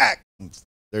 one crack,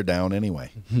 they're down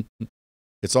anyway.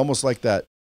 It's almost like that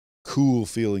cool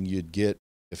feeling you'd get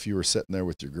if you were sitting there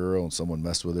with your girl and someone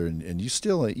messed with her and you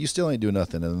still ain't doing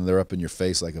nothing, and then they're up in your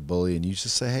face like a bully, and you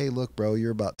just say, "Hey, look, bro, you're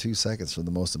about 2 seconds from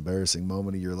the most embarrassing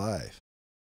moment of your life."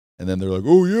 And then they're like,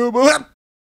 "Oh, yeah, but..."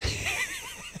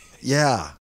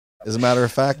 Yeah. As a matter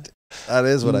of fact, that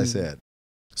is what I said.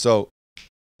 So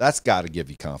that's got to give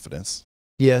you confidence.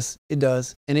 Yes, it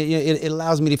does, and it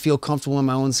allows me to feel comfortable in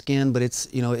my own skin. But it's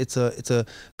a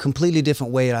completely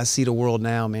different way that I see the world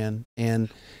now, man. And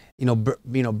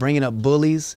bringing up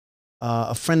bullies.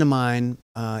 A friend of mine,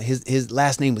 his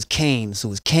last name was Kane, so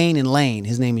it was Kane and Lane.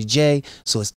 His name is Jay,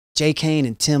 so it's Jay Kane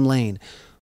and Tim Lane.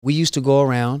 We used to go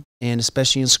around, and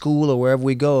especially in school or wherever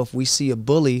we go, if we see a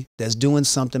bully that's doing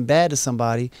something bad to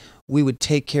somebody, we would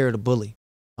take care of the bully.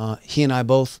 He and I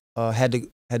both had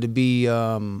to be.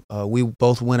 We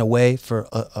both went away for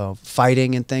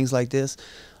fighting and things like this,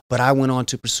 but I went on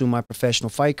to pursue my professional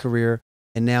fight career,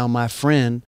 and now my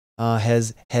friend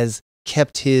has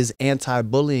kept his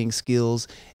anti-bullying skills,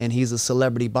 and he's a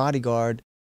celebrity bodyguard.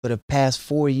 For the past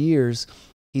 4 years,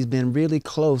 he's been really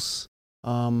close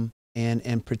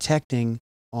and protecting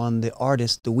on the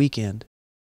artist, The Weeknd.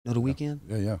 Know The Weeknd?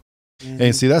 Yeah.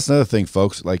 And see, that's another thing,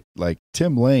 folks. Like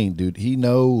Tim Lane, dude, he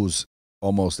knows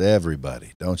almost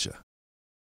everybody, don't you?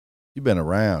 You've been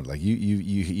around. Like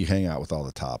you hang out with all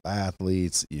the top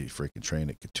athletes. You freaking train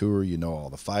at Couture. You know all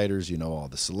the fighters. You know all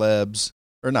the celebs,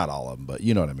 or not all of them, but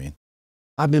you know what I mean.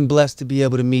 I've been blessed to be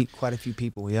able to meet quite a few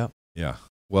people. Yeah. Yeah.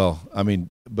 Well, I mean,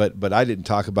 but I didn't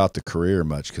talk about the career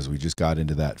much because we just got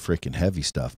into that freaking heavy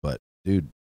stuff. But dude,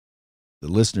 the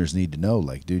listeners need to know,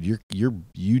 like, dude, you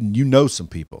know some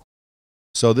people.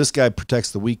 So this guy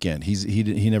protects The Weeknd.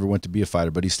 He never went to be a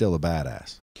fighter, but he's still a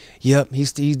badass. Yep,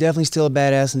 he's definitely still a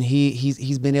badass, and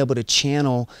he's been able to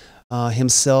channel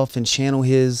himself and channel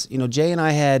his. Jay and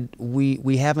I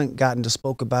we haven't gotten to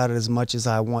spoke about it as much as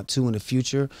I want to in the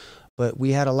future, but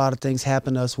we had a lot of things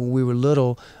happen to us when we were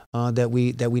little that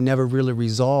we never really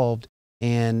resolved.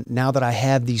 And now that I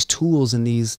have these tools and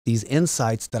these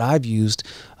insights that I've used,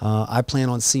 I plan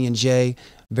on seeing Jay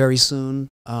very soon,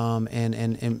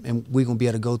 and we're gonna be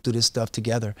able to go through this stuff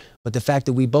together. But the fact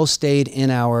that we both stayed in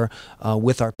our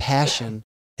with our passion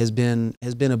has been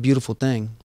a beautiful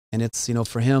thing. And it's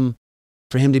for him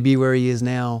to be where he is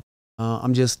now.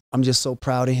 I'm just so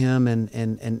proud of him,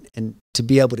 and to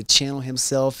be able to channel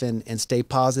himself and stay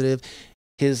positive.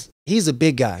 He's a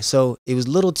big guy, so it was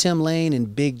little Tim Lane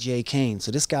and big Jay Kane.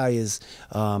 So this guy is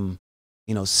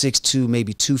 6'2",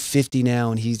 maybe 250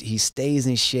 now, and he stays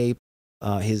in shape.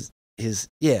 I'm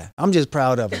just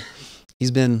proud of him. He's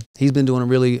been doing a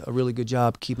really good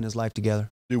job keeping his life together.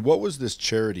 Dude, what was this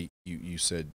charity you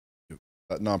said,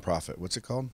 nonprofit? What's it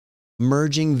called?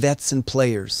 Merging Vets and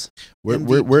Players. Where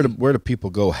do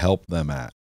people go help them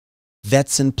at?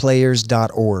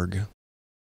 Vetsandplayers.org.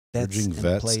 Merging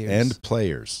vets and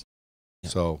players. Yeah.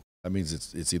 So that means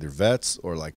it's either vets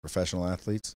or like professional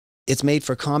athletes. It's made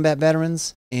for combat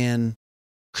veterans and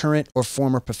current or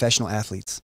former professional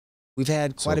athletes. We've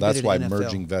had quite a bit of the NFL. So that's why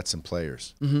merging vets and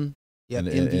players. Mm-hmm. Yep,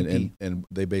 and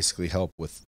they basically help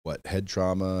with what, head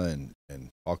trauma and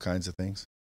all kinds of things.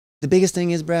 The biggest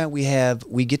thing is, Brad,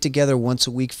 we get together once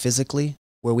a week physically,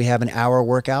 where we have an hour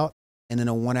workout and then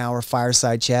a 1 hour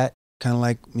fireside chat, kind of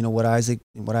like, you know, what Isaac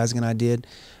and I did.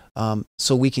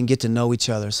 So we can get to know each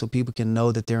other, so people can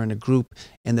know that they're in a group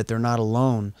and that they're not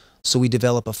alone. So we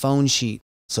develop a phone sheet,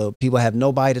 so people have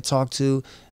nobody to talk to.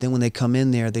 Then when they come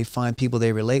in there, they find people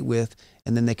they relate with,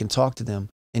 and then they can talk to them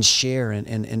and share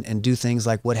and do things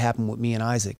like what happened with me and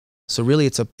Isaac. So really,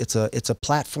 it's a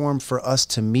platform for us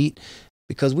to meet,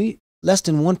 because we less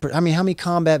than 1%. I mean, how many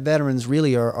combat veterans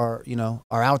really are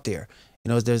out there? You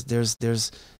know,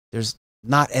 there's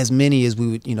not as many as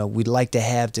we'd like to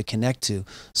have to connect to.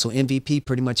 So MVP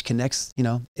pretty much connects,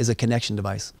 is a connection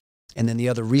device. And then the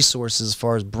other resources as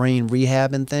far as brain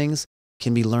rehab and things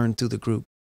can be learned through the group.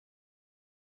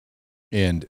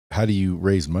 And how do you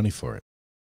raise money for it?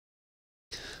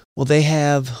 Well, they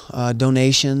have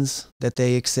donations that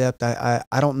they accept. I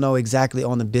don't know exactly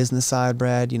on the business side,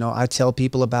 Brad. I tell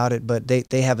people about it, but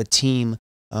they have a team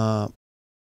to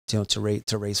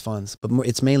raise funds. But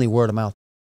it's mainly word of mouth.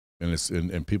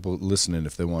 And people listening,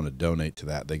 if they want to donate to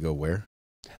that, they go where?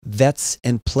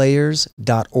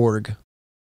 Vetsandplayers.org.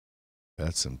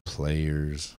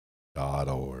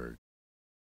 Vetsandplayers.org.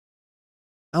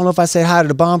 I don't know if I said hi to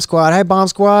the Bomb Squad. Hey, Bomb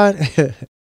Squad.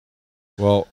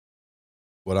 Well,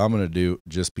 what I'm going to do,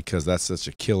 just because that's such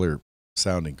a killer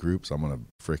sounding group, so I'm going to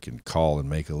freaking call and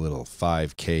make a little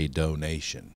 5K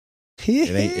donation.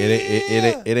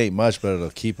 It ain't much, but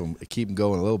it'll keep them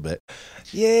going a little bit.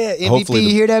 Yeah, MVP, you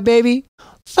hear that, baby?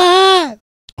 5.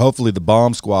 Hopefully the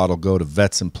Bomb Squad will go to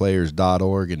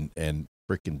vetsandplayers.org and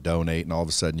freaking donate, and all of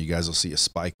a sudden you guys will see a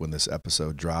spike when this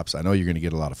episode drops. I know you're going to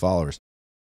get a lot of followers.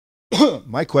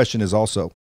 My question is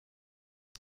also,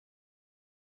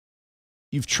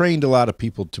 you've trained a lot of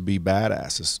people to be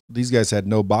badasses. These guys had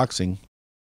no boxing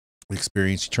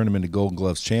experience. You turn them into Golden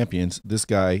Gloves champions. This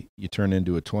guy, you turn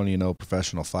into a 20-0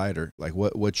 professional fighter. Like,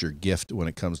 what's your gift when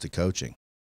it comes to coaching?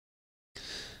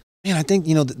 Man, I think,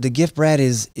 the gift, Brad,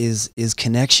 is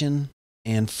connection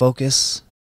and focus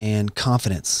and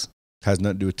confidence. Has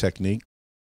nothing to do with technique?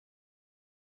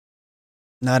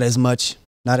 Not as much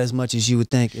as you would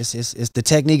think. It's the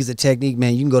technique is the technique,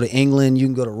 man. You can go to England, you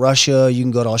can go to Russia, you can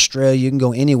go to Australia, you can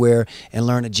go anywhere and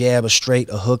learn a jab, a straight,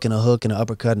 a hook, and an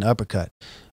uppercut, and an uppercut.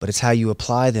 But it's how you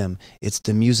apply them. It's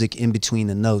the music in between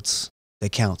the notes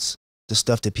that counts. The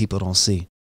stuff that people don't see.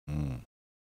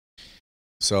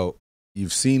 So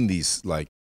you've seen these like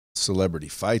celebrity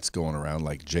fights going around,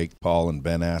 like Jake Paul and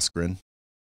Ben Askren.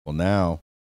 Well, now,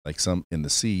 like some in the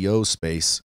CEO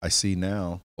space, I see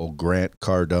now old Grant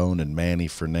Cardone and Manny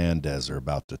Fernandez are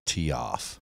about to tee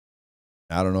off.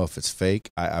 I don't know if it's fake.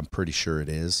 I'm pretty sure it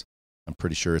is. I'm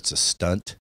pretty sure it's a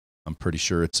stunt. I'm pretty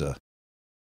sure it's a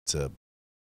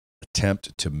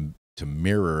attempt to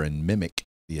mirror and mimic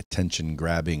the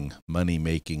attention-grabbing,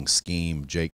 money-making scheme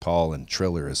Jake Paul and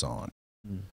Triller is on.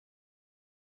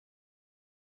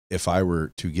 If I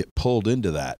were to get pulled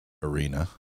into that arena,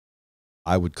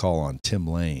 I would call on Tim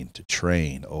Lane to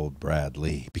train old Brad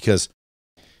Lee, because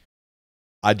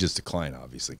I'd just decline,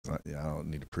 obviously. I don't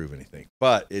need to prove anything.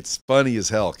 But it's funny as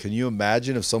hell. Can you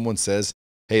imagine if someone says,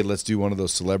 hey, let's do one of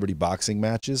those celebrity boxing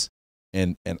matches,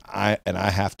 and I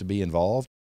have to be involved?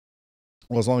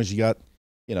 Well, as long as you got,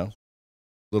 a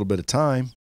little bit of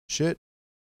time,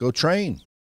 go train.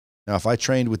 Now, if I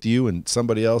trained with you and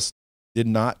somebody else did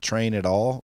not train at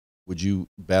all, would you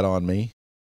bet on me?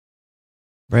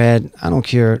 Brad, I don't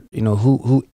care,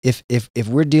 who if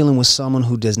we're dealing with someone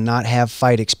who does not have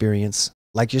fight experience,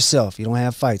 like yourself, you don't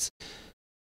have fights,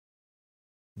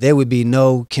 there would be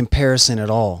no comparison at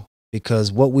all,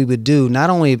 because what we would do not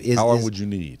only is... How long would you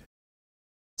need?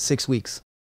 6 weeks.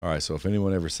 All right, so if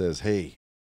anyone ever says, hey,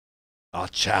 I'll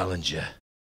challenge you,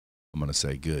 I'm going to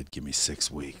say, good, give me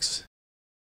 6 weeks.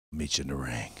 Meet you in the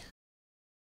ring.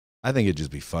 I think it'd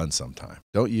just be fun sometime.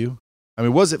 Don't you? I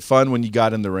mean, was it fun when you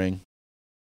got in the ring?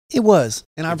 It was,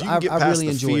 and I really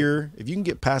enjoyed it. If you can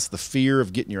get past the fear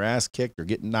of getting your ass kicked or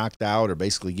getting knocked out or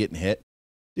basically getting hit,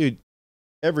 dude,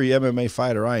 every MMA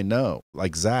fighter I know,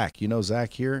 like Zach,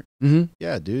 Zach here? Mm-hmm.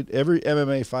 Yeah, dude, every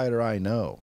MMA fighter I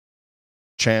know,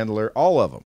 Chandler, all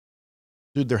of them,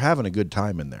 dude, they're having a good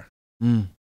time in there. The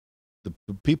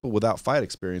people without fight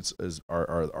experience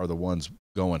are the ones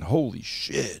going, holy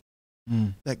shit,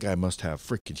 that guy must have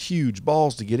freaking huge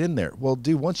balls to get in there. Well,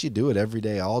 dude, once you do it every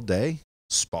day, all day,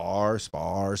 spar.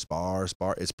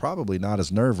 It's probably not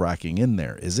as nerve-wracking in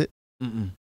there, is it?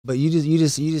 Mm-mm. But you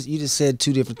just said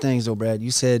two different things though, Brad.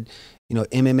 You said,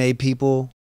 MMA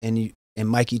people and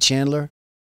Mikey Chandler.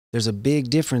 There's a big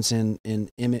difference in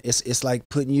it's like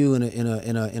putting you in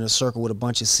a circle with a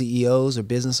bunch of CEOs or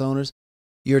business owners.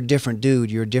 You're a different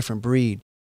dude. You're a different breed.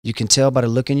 You can tell by the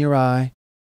look in your eye,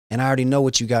 and I already know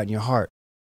what you got in your heart.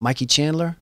 Mikey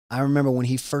Chandler, I remember when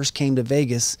he first came to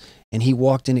Vegas and he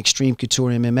walked in Extreme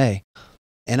Couture MMA,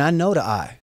 and I know the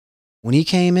eye. When he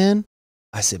came in,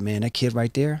 I said, man, that kid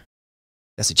right there,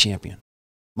 that's a champion.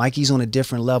 Mikey's on a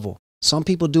different level. Some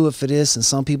people do it for this, and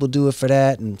some people do it for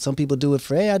that, and some people do it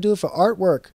for, hey, I do it for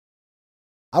artwork.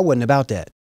 I wasn't about that.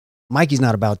 Mikey's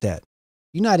not about that.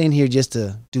 You're not in here just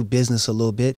to do business a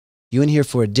little bit. You're in here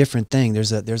for a different thing.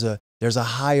 There's a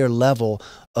higher level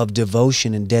of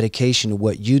devotion and dedication to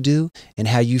what you do and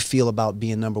how you feel about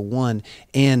being number one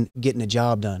and getting the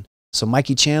job done. So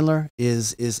Mikey Chandler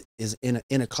is in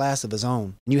a class of his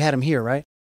own. And you had him here, right?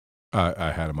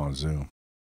 I had him on Zoom.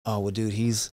 Oh, well, dude,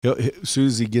 as soon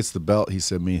as he gets the belt, he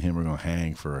said, me and him are going to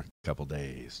hang for a couple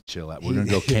days, chill out. We're going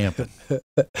to go camping.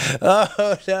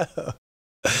 Oh, no.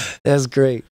 That's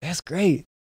great. That's great.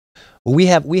 Well, we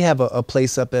have a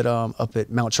place up at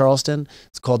Mount Charleston.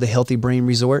 It's called the Healthy Brain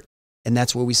Resort. And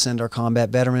that's where we send our combat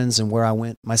veterans, and where I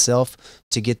went myself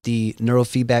to get the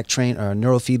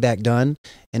neurofeedback done.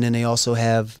 And then they also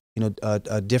have,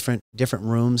 different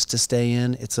rooms to stay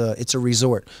in. It's a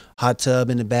resort, hot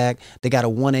tub in the back. They got a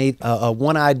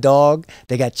one-eyed dog.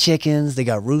 They got chickens. They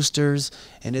got roosters,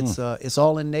 and it's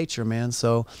all in nature, man.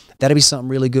 So that'd be something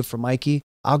really good for Mikey.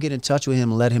 I'll get in touch with him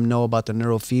and let him know about the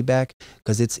neurofeedback,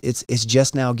 because it's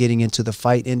just now getting into the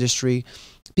fight industry.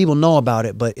 People know about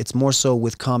it, but it's more so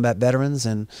with combat veterans,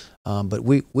 and but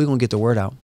we're gonna get the word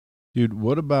out. Dude,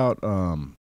 what about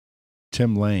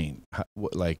Tim Lane?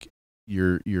 Like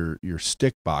your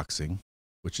stick boxing,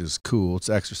 which is cool. It's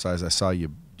exercise. I saw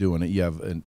you doing it. You have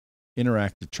an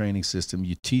interactive training system.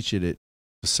 You teach it at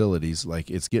facilities. Like,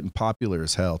 it's getting popular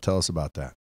as hell. Tell us about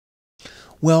that.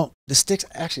 Well, the sticks.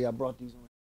 Actually, I brought these on.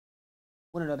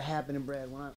 What ended up happening, Brad?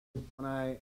 When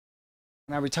I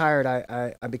retired,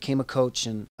 I became a coach,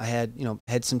 and I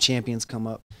had some champions come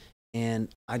up, and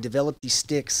I developed these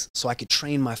sticks so I could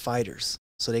train my fighters,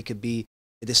 so they could be.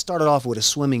 They started off with a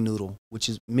swimming noodle, which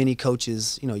is many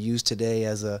coaches use today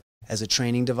as a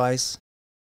training device.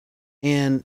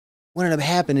 And what ended up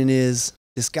happening is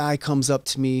this guy comes up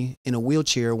to me in a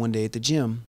wheelchair one day at the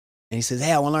gym, and he says,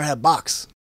 "Hey, I want to learn how to box."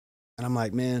 And I'm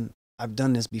like, "Man, I've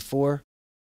done this before.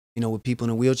 With people in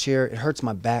a wheelchair, it hurts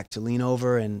my back to lean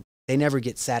over, and they never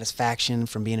get satisfaction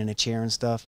from being in a chair and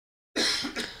stuff."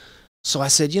 So I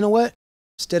said, you know what?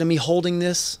 Instead of me holding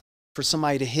this for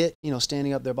somebody to hit,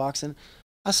 standing up there boxing,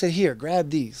 I said, here,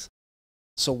 grab these.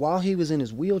 So while he was in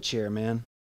his wheelchair, man,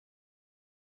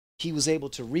 he was able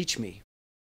to reach me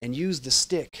and use the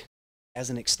stick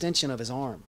as an extension of his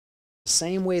arm, the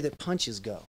same way that punches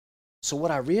go. So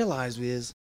what I realized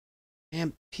is,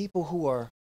 man, people who are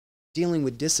dealing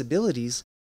with disabilities,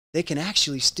 they can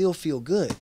actually still feel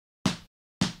good.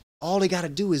 All they got to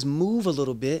do is move a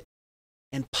little bit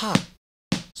and pop.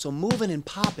 So moving and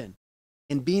popping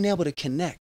and being able to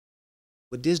connect.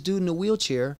 With this dude in the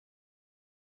wheelchair,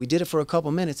 we did it for a couple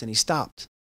minutes and he stopped.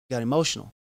 He got emotional.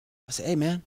 I said, "Hey,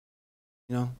 man,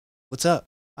 what's up?"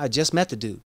 I just met the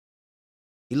dude.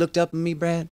 He looked up at me,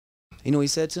 Brad. You know what he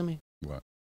said to me? What?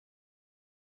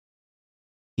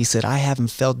 He said, "I haven't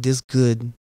felt this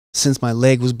good since my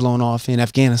leg was blown off in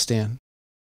Afghanistan."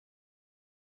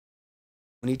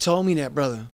 When he told me that,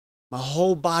 brother, my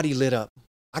whole body lit up.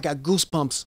 I got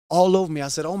goosebumps all over me. I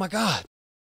said, oh my God,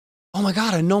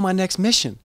 I know my next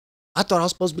mission. I thought I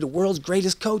was supposed to be the world's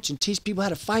greatest coach and teach people how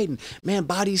to fight, and man,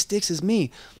 body sticks is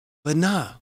me. But nah,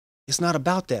 it's not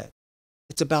about that.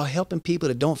 It's about helping people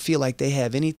that don't feel like they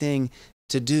have anything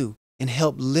to do and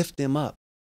help lift them up.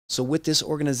 So with this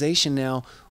organization now,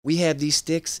 we have these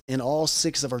sticks in all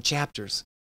 6 of our chapters.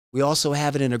 We also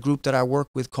have it in a group that I work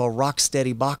with called Rock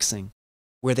Steady Boxing,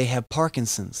 where they have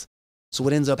Parkinson's. So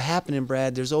what ends up happening,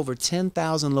 Brad, there's over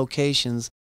 10,000 locations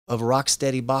of Rock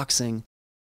Steady Boxing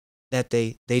that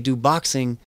they do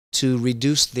boxing to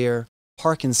reduce their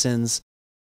Parkinson's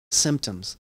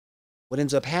symptoms. What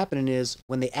ends up happening is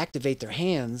when they activate their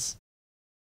hands,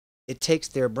 it takes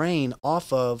their brain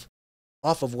off of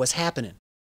what's happening.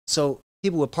 So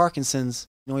people with Parkinson's,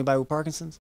 anybody with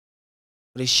Parkinson's?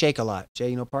 Well, they shake a lot.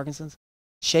 Jay, Parkinson's?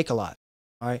 Shake a lot.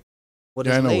 All right. Well,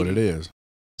 yeah, I know what it is.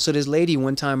 So this lady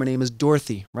one time, her name is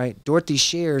Dorothy, right? Dorothy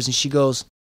shares, and she goes,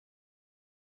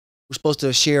 we're supposed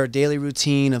to share a daily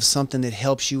routine of something that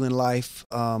helps you in life.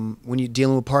 When you're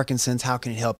dealing with Parkinson's, how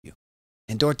can it help you?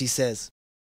 And Dorothy says,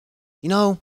 you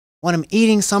know, when I'm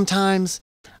eating sometimes,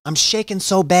 I'm shaking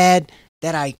so bad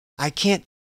that I can't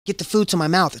get the food to my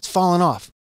mouth. It's falling off.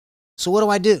 So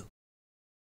what do?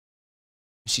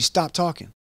 She stopped talking.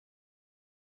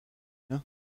 You know?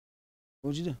 What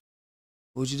would you do?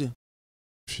 What would you do?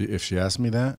 If she asked me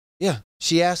that? Yeah.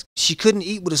 She asked, she couldn't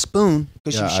eat with a spoon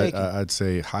because she was shaking. I'd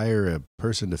say hire a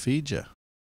person to feed you.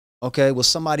 Okay, well,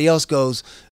 somebody else goes,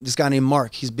 this guy named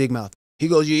Mark, he's big mouth. He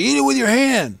goes, you eat it with your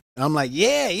hand. And I'm like,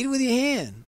 yeah, eat it with your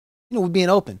hand. You know, we're being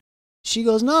open. She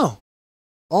goes, no.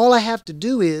 All I have to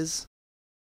do is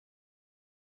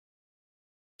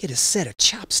get a set of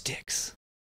chopsticks.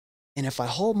 And if I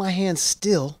hold my hand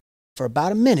still for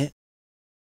about a minute,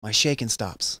 my shaking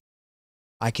stops.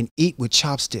 I can eat with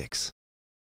chopsticks.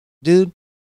 Dude,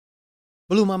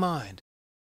 blew my mind.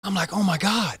 I'm like, oh my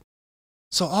God.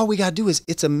 So all we gotta do is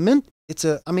I mean,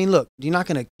 look, you're not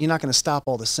gonna stop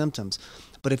all the symptoms,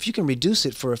 but if you can reduce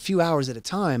it for a few hours at a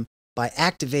time by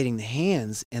activating the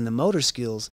hands and the motor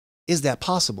skills, is that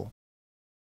possible?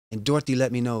 And Dorothy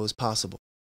let me know it was possible.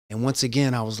 And once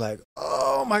again, I was like,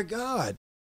 oh my God.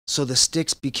 So the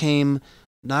sticks became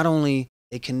not only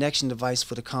a connection device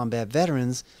for the combat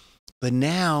veterans, but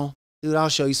now, dude, I'll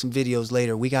show you some videos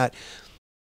later. We got,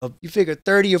 you figure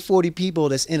 30 or 40 people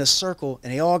that's in a circle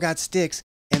and they all got sticks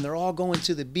and they're all going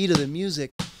to the beat of the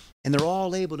music and they're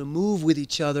all able to move with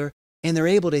each other and they're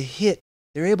able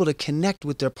to connect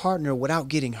with their partner without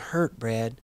getting hurt,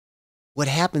 Brad. What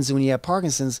happens when you have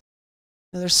Parkinson's,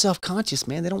 they're self-conscious,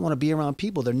 man. They don't want to be around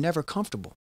people. They're never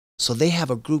comfortable. So they have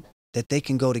a group that they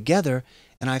can go together.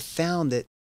 And I found that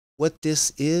what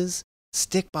this is,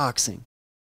 stick boxing.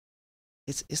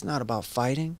 It's not about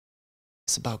fighting.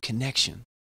 It's about connection.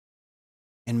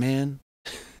 And man,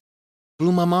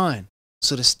 blew my mind.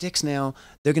 So the sticks now,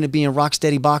 they're going to be in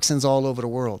Rocksteady Boxings all over the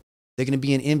world. They're going to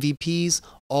be in MVPs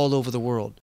all over the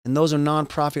world. And those are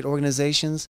nonprofit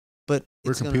organizations. But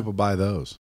where can people buy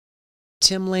those?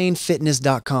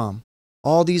 TimLaneFitness.com.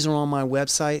 All these are on my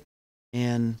website.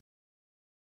 And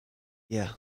yeah,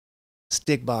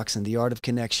 stick boxing, the art of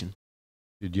connection.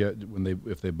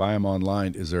 If they buy them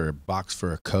online, is there a box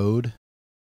for a code?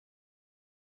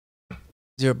 Is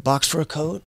there a box for a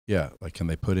code? Yeah, like can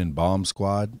they put in Bomb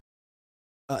Squad?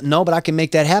 No, but I can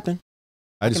make that happen.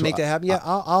 I can make that happen. Yeah,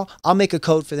 I'll make a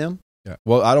code for them. Yeah.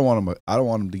 Well, I don't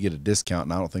want them to get a discount,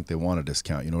 and I don't think they want a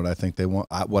discount. You know what I think they want?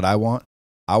 I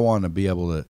want to be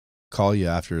able to call you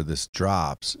after this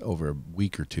drops over a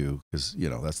week or two, because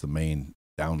that's the main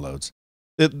downloads.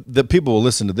 The people will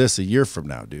listen to this a year from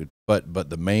now, dude. But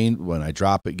the main, when I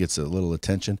drop it, gets a little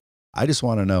attention. I just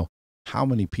want to know how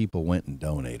many people went and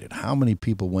donated. How many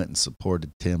people went and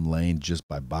supported Tim Lane just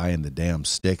by buying the damn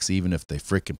sticks, even if they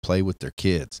freaking play with their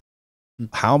kids.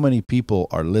 How many people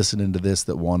are listening to this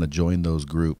that want to join those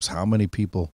groups? How many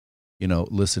people,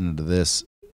 listening to this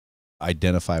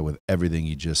identify with everything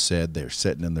you just said? They're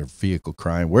sitting in their vehicle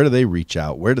crying. Where do they reach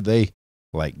out? Where do they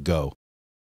go?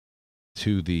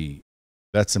 To the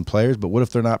vets and players? But what if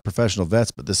they're not professional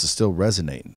vets, but this is still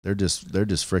resonating? They're just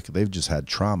freaking, they've just had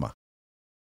trauma.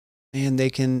 And they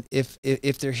can, if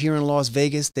they're here in Las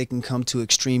Vegas, they can come to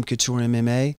Extreme Couture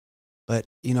MMA. But,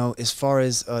 as far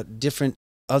as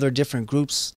other different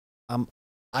groups,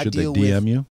 Should they DM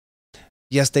you?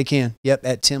 Yes, they can. Yep,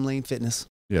 at Tim Lane Fitness.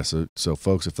 Yeah, so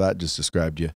folks, if that just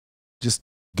described you, just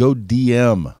go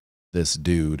DM this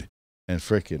dude and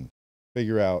frickin'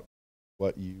 figure out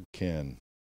what you can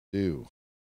do.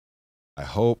 I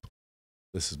hope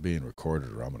this is being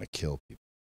recorded or I'm going to kill people.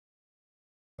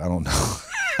 I don't know.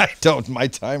 My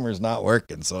timer's not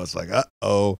working, so it's like,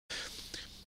 uh-oh.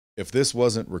 If this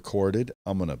wasn't recorded,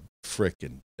 I'm going to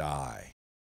frickin' die.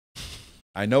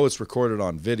 I know it's recorded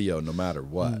on video no matter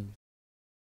what.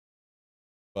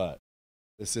 But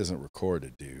this isn't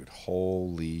recorded, dude.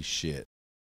 Holy shit.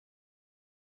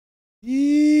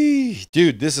 Yee.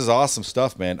 Dude, this is awesome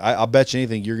stuff, man. I'll bet you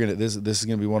anything this is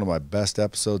gonna be one of my best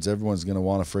episodes. Everyone's gonna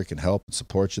want to freaking help and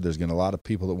support you. There's gonna be a lot of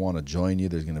people that want to join you.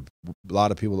 There's gonna be a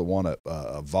lot of people that want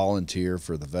to volunteer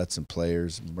for the vets and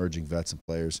players, emerging vets and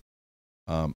players.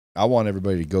 I want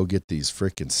everybody to go get these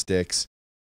freaking sticks.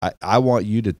 I want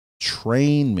you to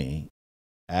train me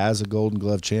as a Golden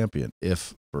Glove champion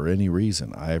if for any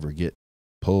reason I ever get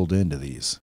pulled into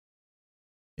these,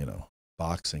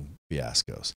 boxing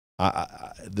fiascos.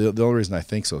 The only reason I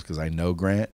think so is because I know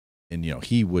Grant, and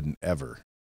he wouldn't ever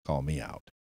call me out,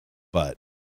 but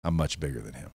I'm much bigger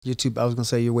than him. I was gonna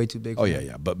say you're way too big. Oh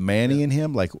yeah. But Manny and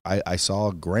him, like I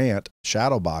saw Grant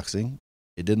shadow boxing.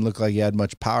 It didn't look like he had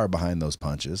much power behind those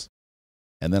punches,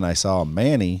 and then I saw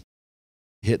Manny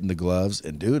hitting the gloves,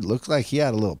 and dude, looked like he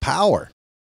had a little power.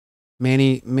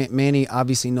 Manny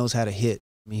obviously knows how to hit.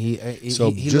 I mean,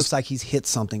 he looks like he's hit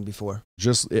something before.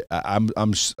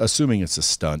 I'm assuming it's a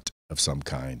stunt of some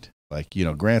kind. Like, you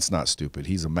know, Grant's not stupid.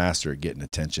 He's a master at getting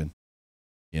attention.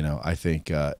 You know, I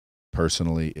think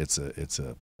personally, it's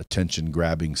a attention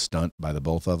grabbing stunt by the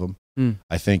both of them.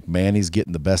 I think Manny's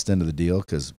getting the best end of the deal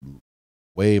because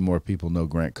way more people know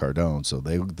Grant Cardone, so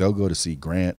they'll go to see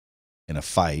Grant in a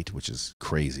fight, which is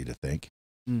crazy to think,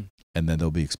 and then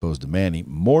they'll be exposed to Manny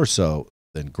more so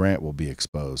than Grant will be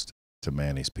exposed to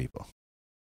Manny's people.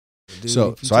 Dude,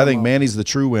 so I think Manny's the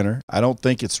true winner. I don't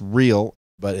think it's real,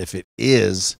 but if it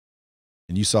is,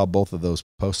 and you saw both of those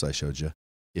posts I showed you,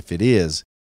 if it is,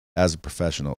 as a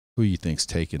professional, who you think's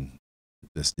taking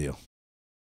this deal?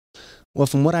 Well,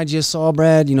 from what I just saw,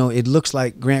 Brad, you know, it looks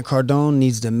like Grant Cardone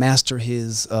needs to master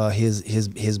his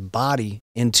body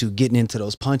into getting into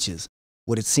those punches.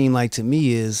 What it seemed like to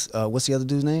me is, what's the other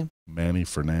dude's name? Manny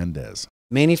Fernandez.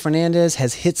 Manny Fernandez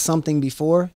has hit something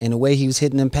before, and the way he was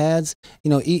hitting them pads, you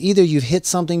know, either you've hit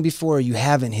something before or you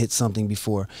haven't hit something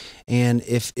before. And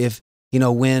if you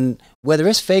know, whether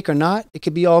it's fake or not, it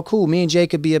could be all cool. Me and Jay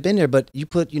could be up in there, but you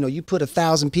put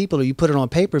 1,000 people, or you put it on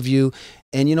pay-per-view,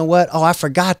 and you know what? Oh, I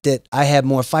forgot that I had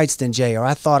more fights than Jay, or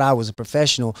I thought I was a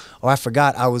professional, or I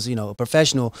forgot I was, you know, a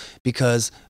professional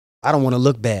because I don't want to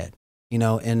look bad, you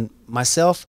know. And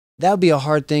myself, that would be a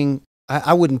hard thing.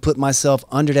 I wouldn't put myself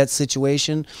under that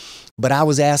situation, but I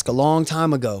was asked a long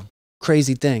time ago,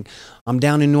 crazy thing. I'm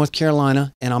down in North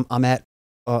Carolina, and I'm at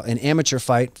an amateur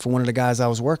fight for one of the guys I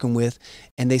was working with,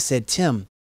 and they said, Tim,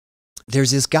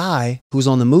 there's this guy who's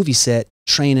on the movie set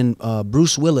training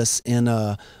Bruce Willis in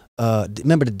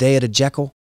remember the Day of the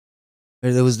Jekyll?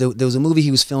 There was a movie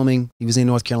he was filming. He was in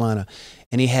North Carolina,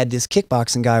 and he had this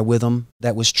kickboxing guy with him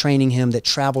that was training him, that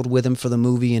traveled with him for the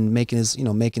movie and making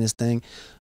his thing.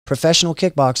 Professional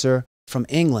kickboxer from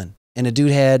England, and the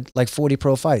dude had like 40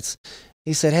 pro fights.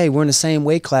 He said, hey, we're in the same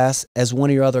weight class as one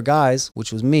of your other guys,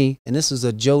 which was me, and this is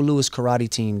a Joe Louis karate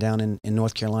team down in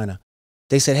North Carolina.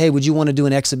 They said, hey, would you want to do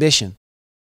an exhibition?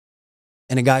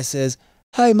 And the guy says,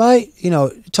 hey, mate, you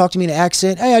know, talk to me in an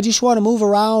accent. Hey, I just want to move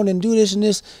around and do this and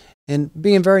this, and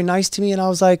being very nice to me. And I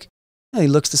was like, he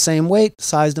looks the same weight,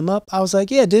 sized him up. I was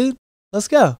like, yeah, dude, let's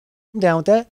go. I'm down with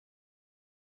that.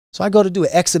 So I go to do an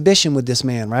exhibition with this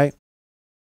man, right?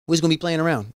 We're just gonna be playing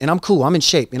around, and I'm cool. I'm in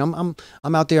shape, and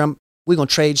I'm out there. We're gonna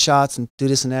trade shots and do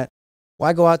this and that. Well,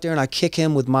 I go out there and I kick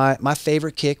him with my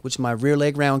favorite kick, which is my rear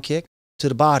leg round kick, to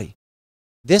the body.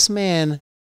 This man,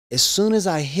 as soon as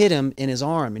I hit him in his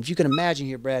arm, and if you can imagine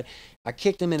here, Brad, I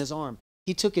kicked him in his arm.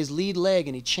 He took his lead leg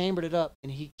and he chambered it up,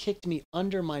 and he kicked me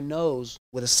under my nose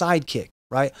with a side kick.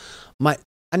 Right, I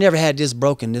never had this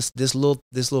broken, this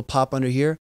little pop under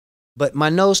here. But my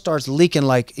nose starts leaking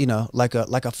like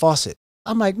a faucet.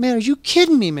 I'm like, man, are you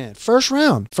kidding me, man? First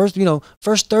round, first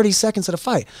 30 seconds of the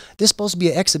fight. This is supposed to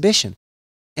be an exhibition.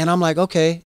 And I'm like,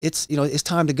 okay, it's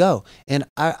time to go. And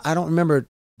I don't remember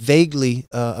vaguely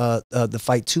the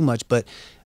fight too much, but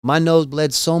my nose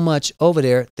bled so much over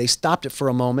there, they stopped it for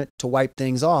a moment to wipe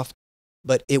things off.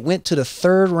 But it went to the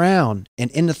third round, and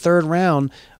in the third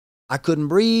round, I couldn't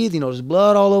breathe. There's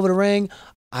blood all over the ring.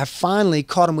 I finally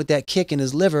caught him with that kick in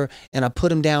his liver, and I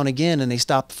put him down again, and they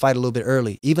stopped the fight a little bit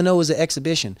early, even though it was an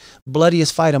exhibition.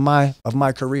 Bloodiest fight of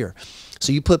my career.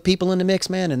 So you put people in the mix,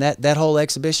 man, and that whole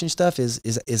exhibition stuff is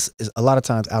a lot of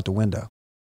times out the window.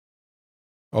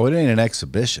 Oh, it ain't an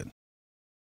exhibition.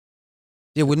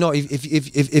 Yeah, well, no.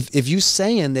 If you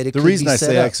saying that it, the could reason be I set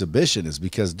say up, exhibition is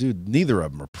because, dude, neither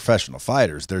of them are professional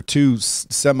fighters. They're two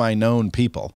semi-known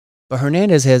people. But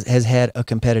Hernandez has had a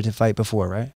competitive fight before,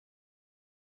 right?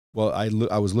 Well,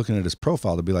 I was looking at his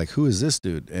profile to be like, who is this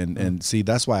dude? And see,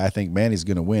 that's why I think Manny's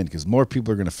going to win, because more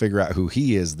people are going to figure out who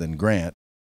he is than Grant.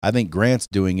 I think Grant's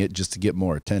doing it just to get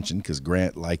more attention, because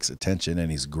Grant likes attention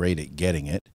and he's great at getting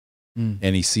it.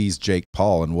 And he sees Jake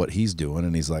Paul and what he's doing,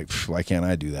 and he's like, why can't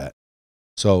I do that?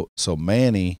 So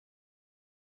Manny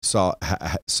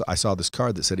I saw this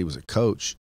card that said he was a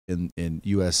coach in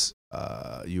U.S.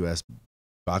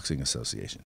 Boxing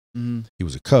Association. He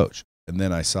was a coach. And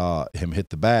then I saw him hit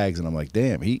the bags, and I'm like,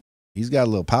 damn, he's got a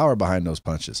little power behind those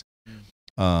punches.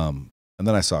 And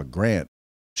then I saw Grant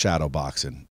shadow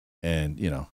boxing, and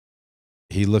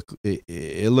it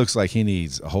looks like he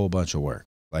needs a whole bunch of work.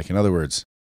 Like, in other words,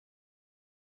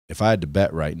 if I had to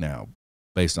bet right now,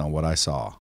 based on what I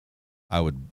saw, I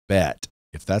would bet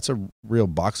if that's a real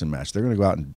boxing match, they're going to go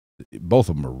out and both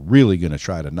of them are really going to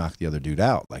try to knock the other dude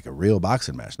out, like a real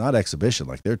boxing match, not exhibition.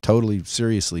 Like, they're totally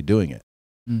seriously doing it.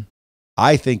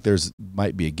 I think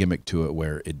might be a gimmick to it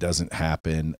where it doesn't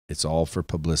happen. It's all for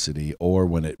publicity, or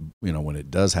when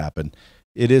it does happen,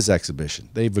 it is exhibition.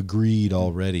 They've agreed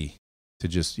already to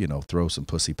just, you know, throw some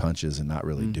pussy punches and not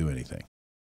really do anything.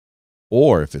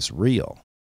 Or if it's real,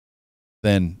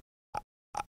 then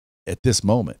at this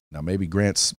moment, now maybe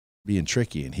Grant's being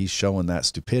tricky and he's showing that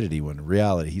stupidity when in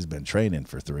reality he's been training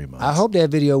for 3 months. I hope that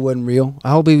video wasn't real.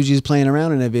 I hope he was just playing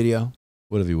around in that video.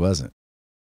 What if he wasn't?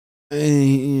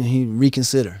 He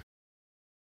reconsider.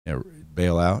 Yeah,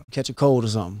 bail out? Catch a cold or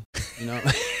something, you know?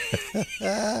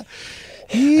 I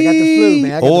got the flu,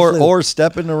 man. I got the flu. Or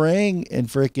step in the ring and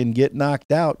freaking get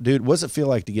knocked out. Dude, what's it feel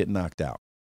like to get knocked out?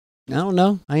 I don't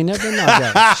know. I ain't never been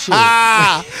knocked out.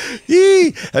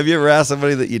 Shit. Have you ever asked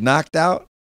somebody that you knocked out?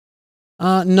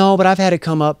 No, but I've had it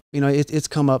come up. You know, it's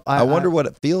come up. I wonder what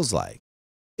it feels like.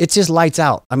 It's just lights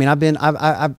out. I mean, I've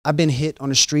been hit on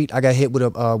the street. I got hit with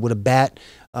a bat,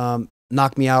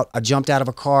 knocked me out. I jumped out of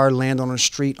a car, landed on the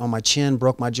street on my chin,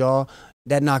 broke my jaw.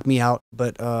 That knocked me out.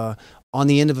 But on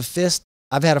the end of a fist,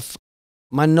 I've had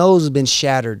my nose has been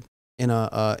shattered in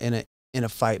a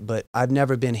fight, but I've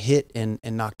never been hit and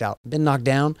knocked out. Been knocked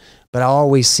down, but I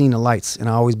always seen the lights, and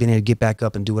I always been able to get back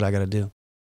up and do what I got to do.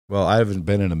 Well, I haven't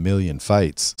been in a million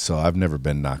fights, so I've never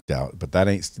been knocked out. But that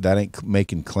ain't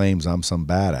making claims I'm some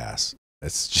badass.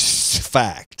 It's just a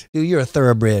fact. Dude, you're a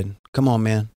thoroughbred. Come on,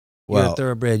 man. You're a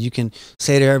thoroughbred. You can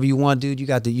say it however you want, dude. You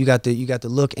got the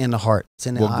look and the heart. It's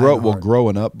in the eye and the heart.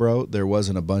 Growing up, bro, there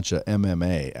wasn't a bunch of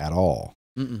MMA at all.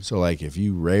 So like if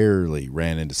you rarely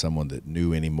ran into someone that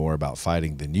knew any more about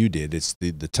fighting than you did, it's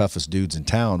the toughest dudes in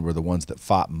town were the ones that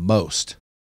fought most.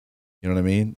 You know what I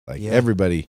mean? Like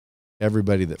everybody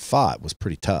that fought was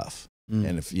pretty tough.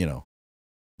 And if, you know,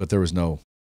 but there was no,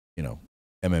 you know,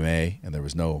 MMA, and there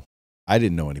was no, I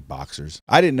didn't know any boxers.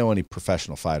 I didn't know any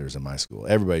professional fighters in my school.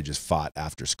 Everybody just fought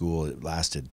after school. It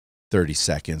lasted 30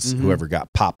 seconds. Whoever got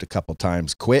popped a couple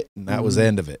times quit, and that was the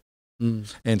end of it.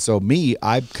 And so me,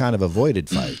 I've kind of avoided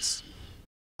fights.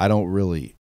 I don't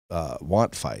really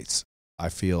want fights. I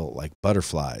feel like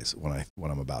butterflies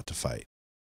when I'm about to fight.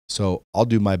 So I'll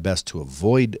do my best to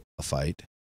avoid a fight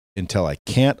until I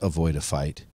can't avoid a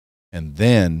fight, and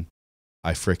then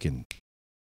I frickin'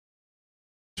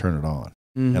 turn it on.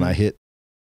 And I hit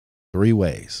 3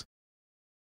 ways: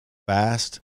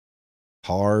 fast,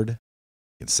 hard,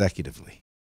 consecutively.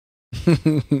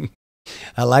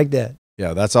 I like that.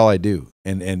 Yeah, that's all I do.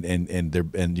 And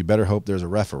you better hope there's a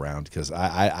ref around, because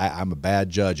I'm a bad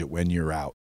judge at when you're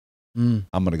out. I'm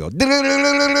gonna go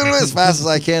as fast as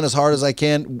I can, as hard as I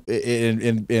can,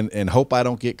 and hope I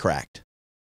don't get cracked.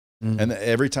 And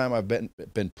every time I've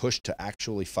been pushed to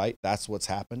actually fight, that's what's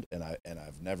happened. And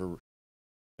I've never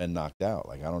been knocked out.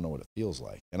 Like, I don't know what it feels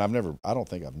like. And I don't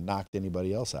think I've knocked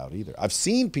anybody else out either. I've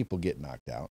seen people get knocked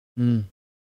out.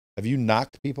 Have you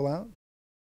knocked people out?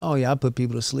 Oh yeah, I put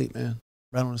people to sleep, man,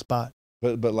 right on the spot.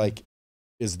 But like,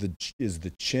 is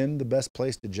the chin the best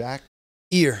place to jack?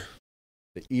 Ear.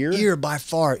 The ear? Ear by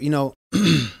far, you know.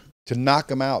 To knock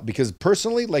them out. Because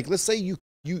personally, like, let's say you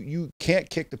can't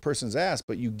kick the person's ass,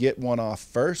 but you get one off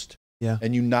first,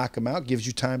 and you knock them out, gives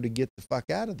you time to get the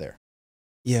fuck out of there.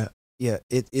 Yeah.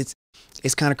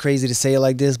 It's kind of crazy to say it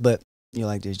like this, but you're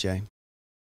like this, Jay.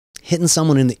 Hitting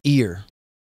someone in the ear,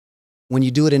 when you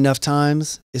do it enough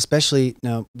times, especially,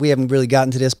 now we haven't really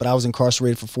gotten to this, but I was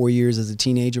incarcerated for 4 years as a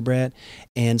teenager, Brad,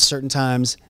 and certain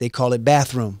times they call it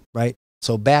bathroom, right?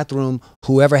 So bathroom,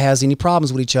 whoever has any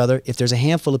problems with each other, if there's a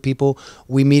handful of people,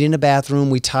 we meet in the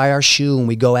bathroom, we tie our shoe, and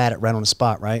we go at it right on the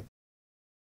spot, right?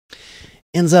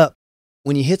 Ends up,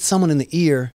 when you hit someone in the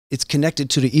ear, it's connected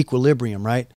to the equilibrium,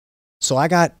 right? So I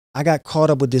got caught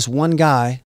up with this one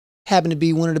guy, happened to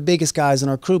be one of the biggest guys in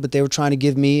our crew, but they were trying to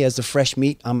give me as the fresh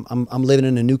meat. I'm living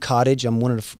in a new cottage. I'm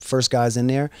one of the first guys in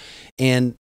there,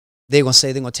 and they're gonna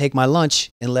say they're gonna take my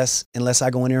lunch unless I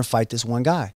go in there and fight this one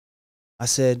guy. I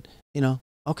said, you know,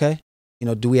 okay, you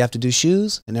know, do we have to do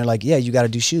shoes? And they're like, yeah, you got to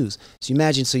do shoes. So you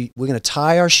imagine, we're gonna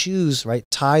tie our shoes, right?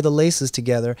 Tie the laces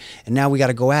together, and now we got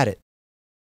to go at it.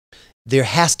 There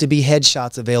has to be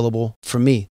headshots available for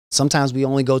me. Sometimes we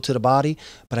only go to the body,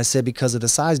 but I said because of the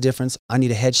size difference, I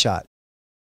need a headshot.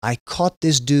 I caught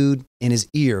this dude in his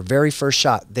ear, very first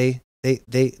shot. They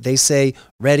say,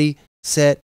 ready,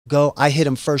 set, go. I hit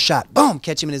him first shot, boom,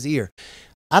 catch him in his ear.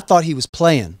 I thought he was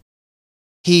playing.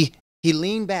 He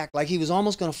leaned back like he was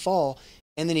almost going to fall,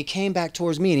 and then he came back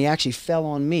towards me, and he actually fell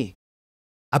on me.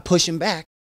 I push him back,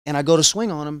 and I go to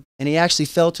swing on him, and he actually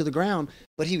fell to the ground,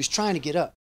 but he was trying to get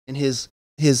up, and his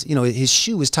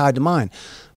shoe was tied to mine.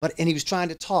 And he was trying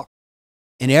to talk.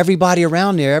 And everybody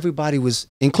around there, everybody was,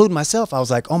 including myself, I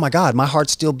was like, oh my God, my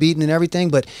heart's still beating and everything.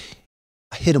 But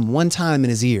I hit him one time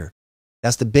in his ear.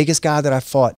 That's the biggest guy that I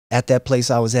fought at that place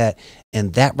I was at.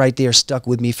 And that right there stuck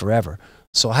with me forever.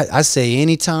 So I say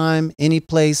anytime, any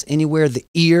place, anywhere, the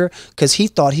ear, because he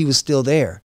thought he was still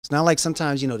there. It's not like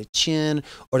sometimes, the chin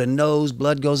or the nose,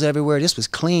 blood goes everywhere. This was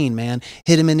clean, man.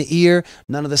 Hit him in the ear.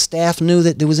 None of the staff knew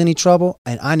that there was any trouble,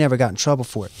 and I never got in trouble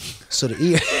for it. So the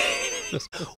ear,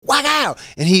 whack out,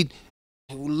 and he,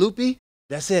 loopy.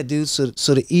 That's it, dude. So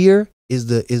the ear is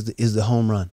the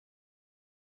home run.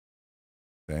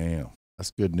 Damn,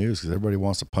 that's good news because everybody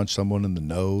wants to punch someone in the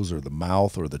nose or the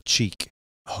mouth or the cheek.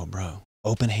 Oh, bro,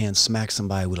 open hand smack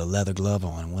somebody with a leather glove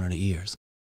on one of the ears.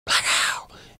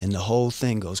 And the whole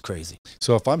thing goes crazy.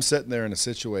 So if I'm sitting there in a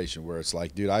situation where it's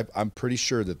like, dude, I'm pretty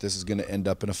sure that this is going to end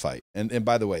up in a fight. And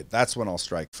by the way, that's when I'll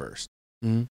strike first,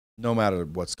 no matter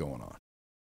what's going on.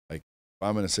 Like if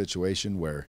I'm in a situation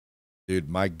where, dude,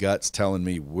 my gut's telling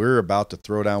me we're about to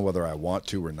throw down whether I want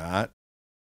to or not,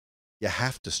 you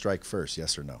have to strike first,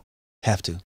 yes or no? Have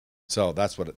to. So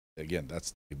that's what, again,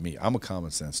 that's me. I'm a common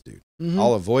sense dude.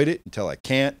 I'll avoid it until I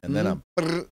can't, and then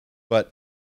but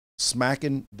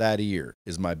smacking that ear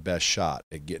is my best shot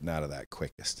at getting out of that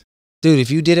quickest. Dude, if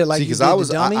you did it like you did the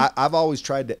dummy. I've always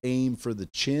tried to aim for the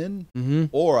chin,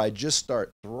 or I just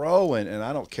start throwing, and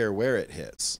I don't care where it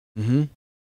hits.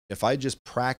 If I just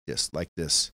practice like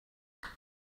this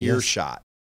ear shot,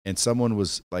 and someone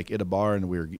was like at a bar and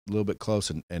we were a little bit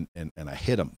close, and I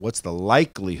hit them, what's the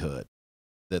likelihood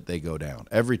that they go down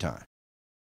every time?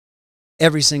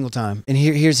 Every single time. And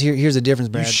here's the difference,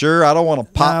 Brad. You sure? I don't want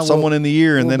to pop someone in the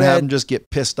ear and then Brad, have them just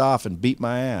get pissed off and beat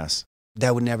my ass.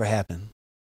 That would never happen.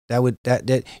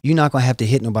 That you're not gonna have to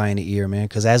hit nobody in the ear, man.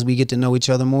 Because as we get to know each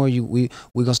other more, we're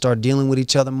gonna start dealing with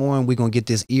each other more, and we're gonna get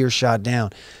this ear shot down.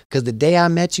 Because the day I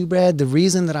met you, Brad, the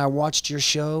reason that I watched your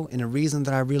show and the reason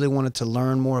that I really wanted to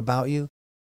learn more about you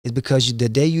is because the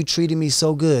day you treated me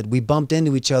so good, we bumped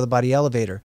into each other by the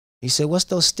elevator. You said, "What's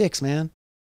those sticks, man?"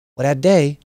 Well, that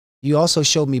day, you also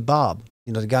showed me Bob,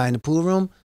 the guy in the pool room,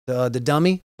 the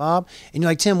dummy, Bob. And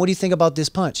you're like, "Tim, what do you think about this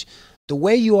punch?" The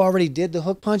way you already did the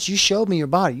hook punch, you showed me your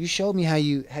body. You showed me how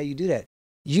you do that.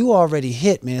 You already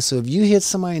hit, man. So if you hit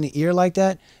somebody in the ear like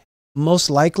that, most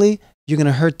likely you're going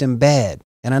to hurt them bad.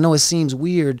 And I know it seems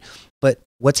weird, but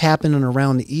what's happening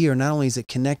around the ear, not only is it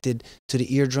connected to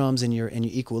the eardrums and your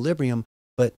equilibrium,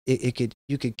 but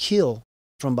you could kill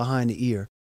from behind the ear.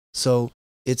 So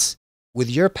it's with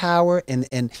your power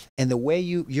and the way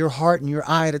your heart and your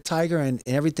eye of the tiger and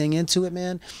everything into it,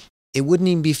 man, it wouldn't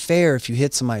even be fair if you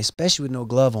hit somebody, especially with no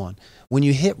glove on. When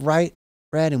you hit right,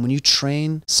 Brad, and when you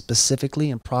train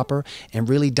specifically and proper and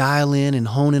really dial in and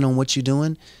hone in on what you're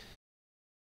doing,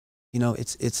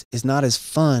 it's not as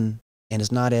fun and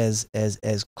it's not as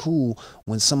cool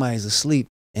when somebody's asleep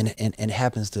and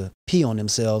happens to pee on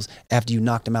themselves after you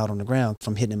knocked them out on the ground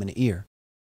from hitting them in the ear.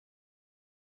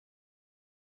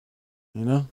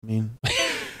 I mean,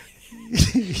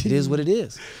 it is what it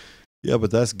is. Yeah,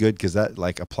 but that's good because that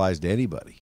like applies to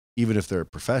anybody, even if they're a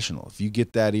professional. If you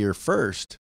get that ear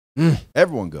first,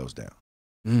 everyone goes down.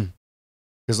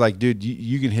 Because like, dude,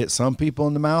 you can hit some people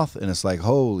in the mouth, and it's like,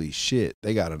 holy shit,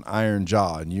 they got an iron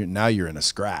jaw, and now you're in a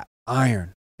scrap.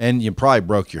 Iron. And you probably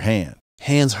broke your hand.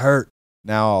 Hands hurt.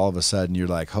 Now all of a sudden you're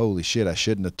like, holy shit, I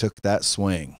shouldn't have took that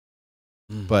swing.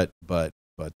 But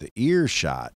the ear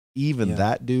shot, even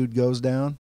that dude goes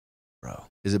down, bro.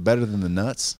 Is it better than the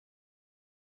nuts?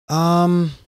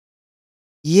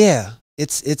 Yeah,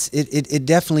 it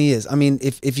definitely is. I mean,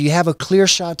 if you have a clear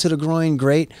shot to the groin,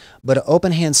 great. But an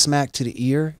open hand smack to the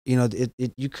ear,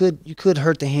 you could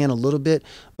hurt the hand a little bit,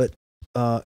 but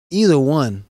either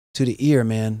one to the ear,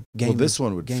 man. This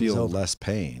one would feel less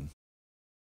pain.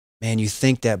 Man, you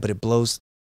think that, but it blows.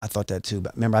 I thought that too.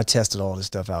 But remember, I tested all this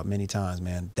stuff out many times,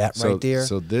 man. That right there.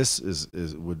 So this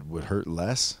would hurt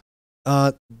less.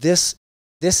 This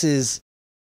is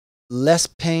less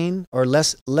pain or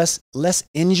less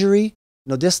injury.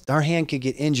 Our hand could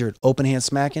get injured, open hand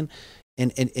smacking,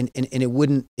 and it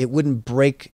wouldn't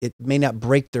break. It may not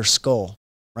break their skull,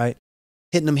 right?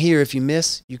 Hitting them here, if you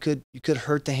miss, you could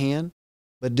hurt the hand,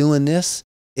 but doing this,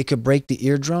 it could break the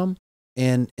eardrum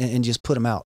and just put them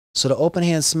out. So the open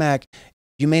hand smack,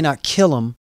 you may not kill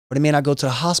them, or they may not go to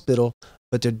the hospital,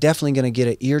 but they're definitely going to get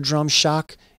an eardrum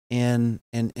shock and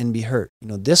be hurt.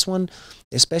 This one,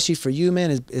 especially for you, man,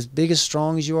 as big, as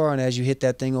strong as you are, and as you hit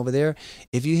that thing over there,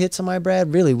 if you hit somebody,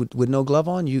 Brad, really with no glove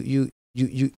on, you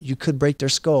could break their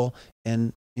skull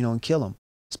and kill them,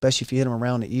 especially if you hit them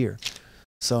around the ear.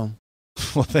 So,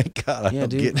 well, thank God I don't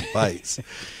get in fights.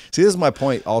 See, this is my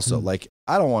point also. Like,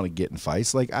 I don't want to get in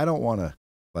fights. Like, I don't want to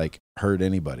hurt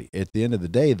anybody. At the end of the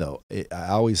day, though, I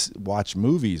always watch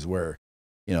movies where,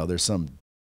 there's some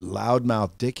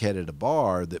loudmouth dickhead at a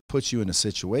bar that puts you in a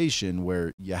situation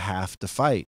where you have to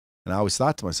fight. And I always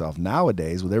thought to myself,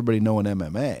 nowadays, with everybody knowing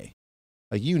MMA,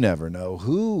 like you never know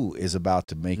who is about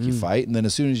to make you fight. And then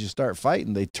as soon as you start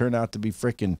fighting, they turn out to be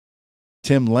freaking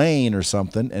Tim Lane or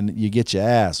something, and you get your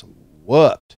ass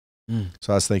whooped.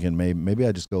 So I was thinking maybe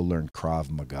I just go learn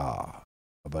Krav Maga.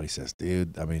 My buddy says,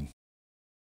 dude, I mean,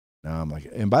 now I'm like,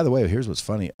 and by the way, here's what's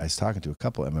funny. I was talking to a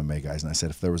couple of MMA guys, and I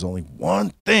said, if there was only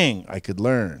one thing I could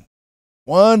learn,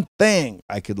 to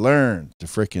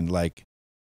freaking like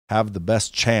have the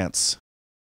best chance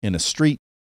in a street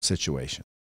situation,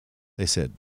 they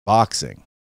said boxing.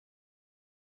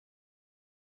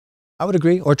 I would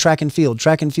agree. Or track and field.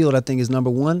 Track and field, I think, is number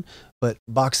one, but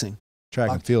boxing.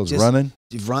 Track and field's running.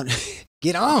 Run,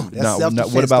 get on. That's no.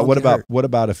 What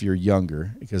about if you're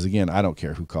younger? Because again, I don't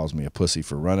care who calls me a pussy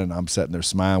for running. I'm sitting there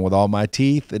smiling with all my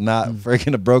teeth and not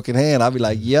freaking a broken hand. I'll be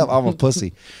like, yep, I'm a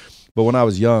pussy. But when I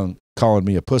was young, calling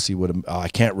me a pussy would have, I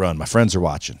can't run. My friends are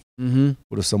watching.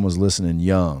 What if someone's listening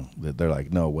young that they're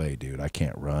like, no way, dude, I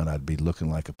can't run. I'd be looking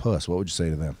like a puss. What would you say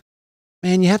to them?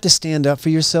 Man, you have to stand up for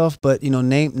yourself, but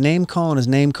name calling is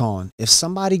name calling. If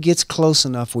somebody gets close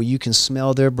enough where you can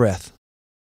smell their breath,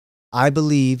 I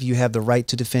believe you have the right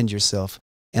to defend yourself.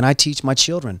 And I teach my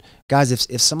children, guys,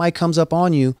 if somebody comes up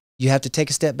on you, you have to take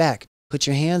a step back, put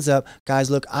your hands up. Guys,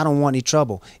 look, I don't want any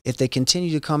trouble. If they continue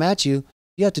to come at you,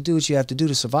 you have to do what you have to do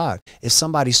to survive. If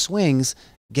somebody swings,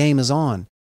 game is on.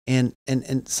 And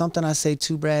something I say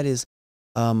too, Brad, is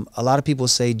a lot of people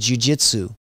say jiu-jitsu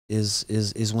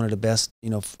is one of the best,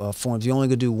 forms. You only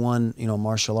gonna do one,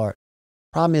 martial art.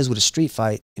 Problem is with a street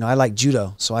fight, I like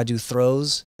judo, so I do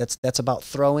throws. That's about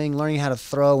throwing, learning how to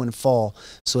throw and fall.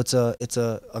 So it's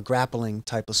a grappling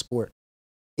type of sport.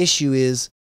 Issue is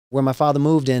where my father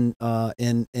moved in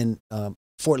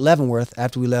Fort Leavenworth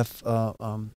after we left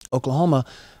Oklahoma.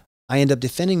 I ended up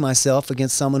defending myself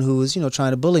against someone who was,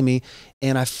 trying to bully me,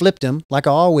 and I flipped him like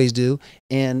I always do.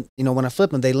 And, when I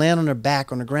flip them, they land on their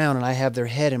back on the ground, and I have their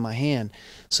head in my hand.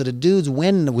 So the dude's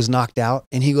wind was knocked out,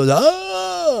 and he goes,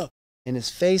 ah! And his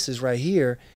face is right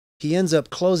here. He ends up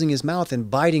closing his mouth and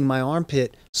biting my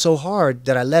armpit so hard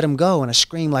that I let him go, and I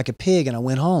screamed like a pig, and I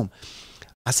went home.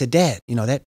 I said, Dad,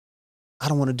 I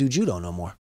don't want to do judo no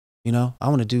more. I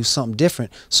want to do something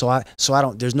different. So I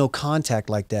don't, there's no contact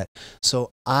like that. So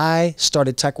I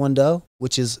started Taekwondo,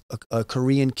 which is a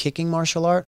Korean kicking martial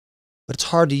art, but it's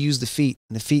hard to use the feet,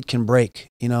 and the feet can break,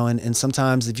 and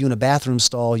sometimes if you're in a bathroom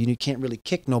stall, you can't really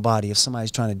kick nobody if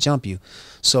somebody's trying to jump you.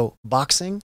 So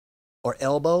boxing or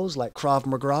elbows like Krav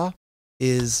Maga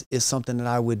is something that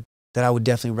I would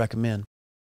definitely recommend.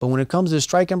 But when it comes to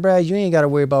striking, Brad, you ain't got to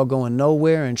worry about going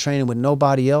nowhere and training with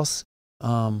nobody else,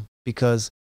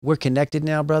 because we're connected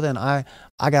now, brother, and I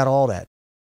got all that.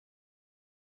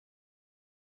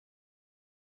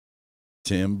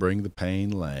 Tim, bring the pain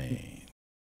lane.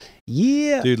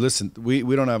 Yeah. Dude, listen, we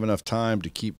don't have enough time to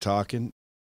keep talking,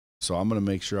 so I'm going to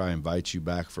make sure I invite you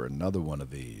back for another one of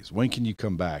these. When can you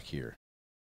come back here?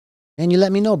 And you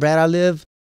let me know, Brad. I live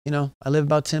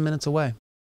about 10 minutes away.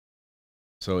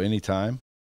 So anytime?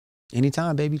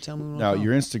 Anytime, baby. Tell me when. Now,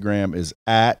 your Instagram is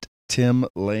at Tim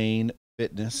Lane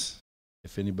Fitness.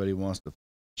 If anybody wants to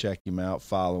check him out,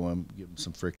 follow him, give him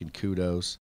some freaking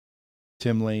kudos.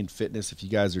 Tim Lane Fitness. If you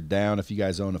guys are down, if you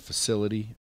guys own a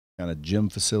facility, kind of gym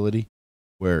facility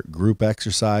where group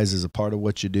exercise is a part of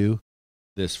what you do,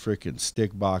 this freaking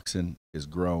stick boxing is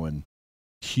growing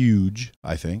huge,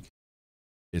 I think.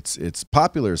 It's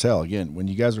popular as hell. Again, when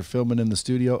you guys are filming in the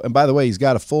studio, and by the way, he's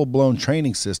got a full-blown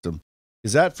training system.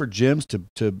 Is that for gyms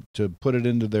to put it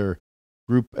into their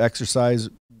group exercise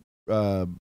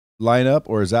lineup,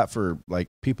 or is that for like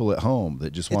people at home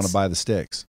that just want to buy the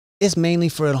sticks? It's mainly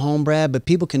for at home, Brad, but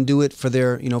people can do it for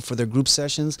their group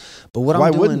sessions. But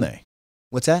why wouldn't they?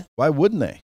 What's that? Why wouldn't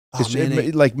they? Oh,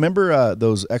 man, like, remember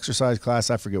those exercise classes?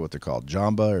 I forget what they're called.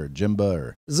 Jamba or Jimba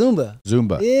or Zumba.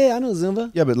 Yeah, I know Zumba.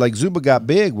 Yeah, but like Zumba got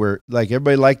big where like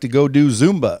everybody liked to go do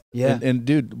Zumba. Yeah. And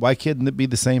dude, why couldn't it be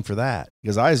the same for that?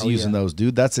 Because I was using those,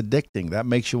 dude. That's addicting. That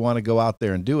makes you want to go out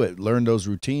there and do it, learn those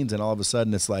routines, and all of a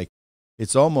sudden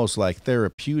it's almost like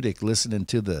therapeutic listening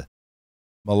to the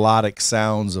melodic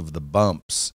sounds of the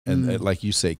bumps and like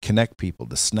you say, connect people,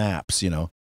 the snaps,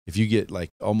 If you get like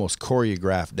almost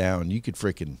choreographed down, you could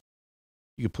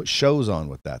put shows on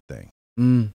with that thing.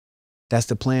 That's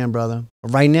the plan, brother.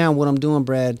 Right now, what I'm doing,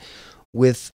 Brad,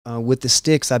 with the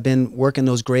sticks, I've been working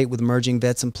those great with emerging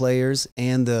vets and players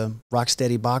and the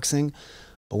Rocksteady boxing.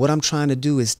 But what I'm trying to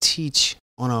do is teach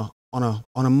on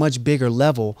a much bigger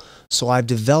level. So I've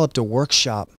developed a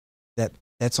workshop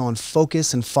that's on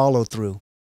focus and follow through.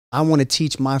 I want to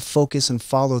teach my focus and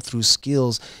follow through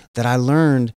skills that I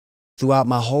learned throughout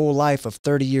my whole life of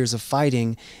 30 years of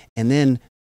fighting, and then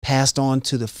passed on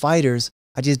to the fighters.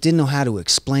 I just didn't know how to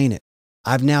explain it.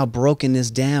 I've now broken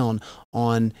this down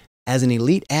on, as an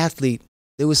elite athlete,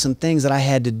 there was some things that I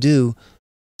had to do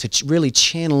to really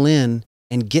channel in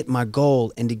and get my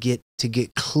goal, and to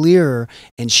get clearer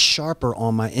and sharper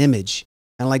on my image.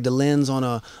 And like the lens on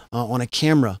a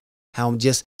camera, how I'm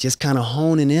just kind of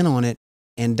honing in on it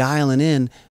and dialing in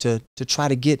to try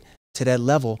to get to that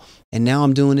level. And now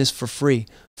I'm doing this for free.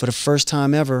 For the first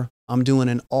time ever, I'm doing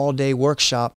an all-day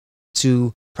workshop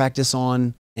to practice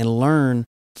on and learn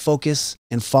focus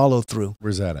and follow through.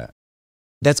 Where's that at?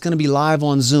 That's going to be live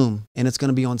on Zoom, and it's going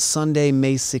to be on Sunday,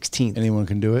 May 16th. Anyone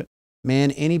can do it?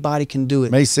 Man, anybody can do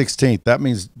it. May 16th. That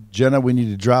means, Jenna, we need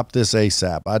to drop this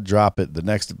ASAP. I'd drop it the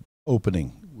next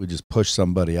opening. We just push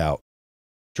somebody out.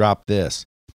 Drop this.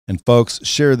 And folks,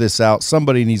 share this out.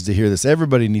 Somebody needs to hear this.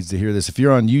 Everybody needs to hear this. If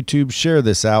you're on YouTube, share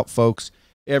this out, folks.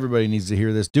 Everybody needs to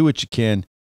hear this. Do what you can.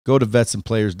 Go to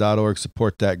vetsandplayers.org.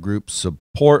 Support that group.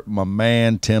 Support my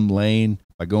man, Tim Lane,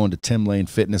 by going to Tim Lane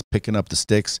Fitness, picking up the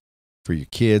sticks for your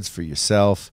kids, for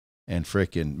yourself, and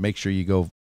frickin' make sure you go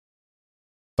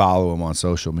follow him on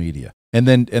social media. And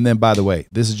then, by the way,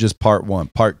 this is just part 1.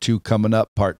 Part 2 coming up.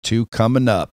 Part 2 coming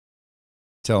up.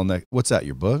 Tell next. What's that?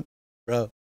 Your book, bro?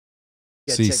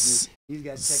 See, you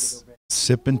gotta check it over.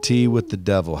 Sipping Tea with the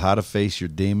Devil: How to Face Your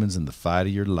Demons in the Fight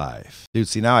of Your Life, dude.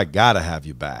 See, now I gotta have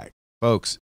you back,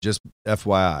 folks. Just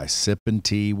FYI, Sipping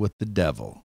Tea with the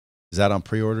Devil. Is that on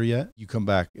pre-order yet? You come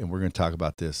back and we're gonna talk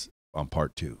about this on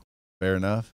part 2. Fair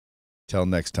enough. Till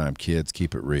next time, kids.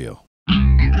 Keep it real.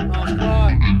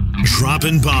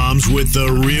 Dropping bombs with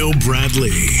the real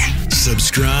Bradley.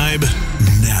 Subscribe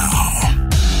now.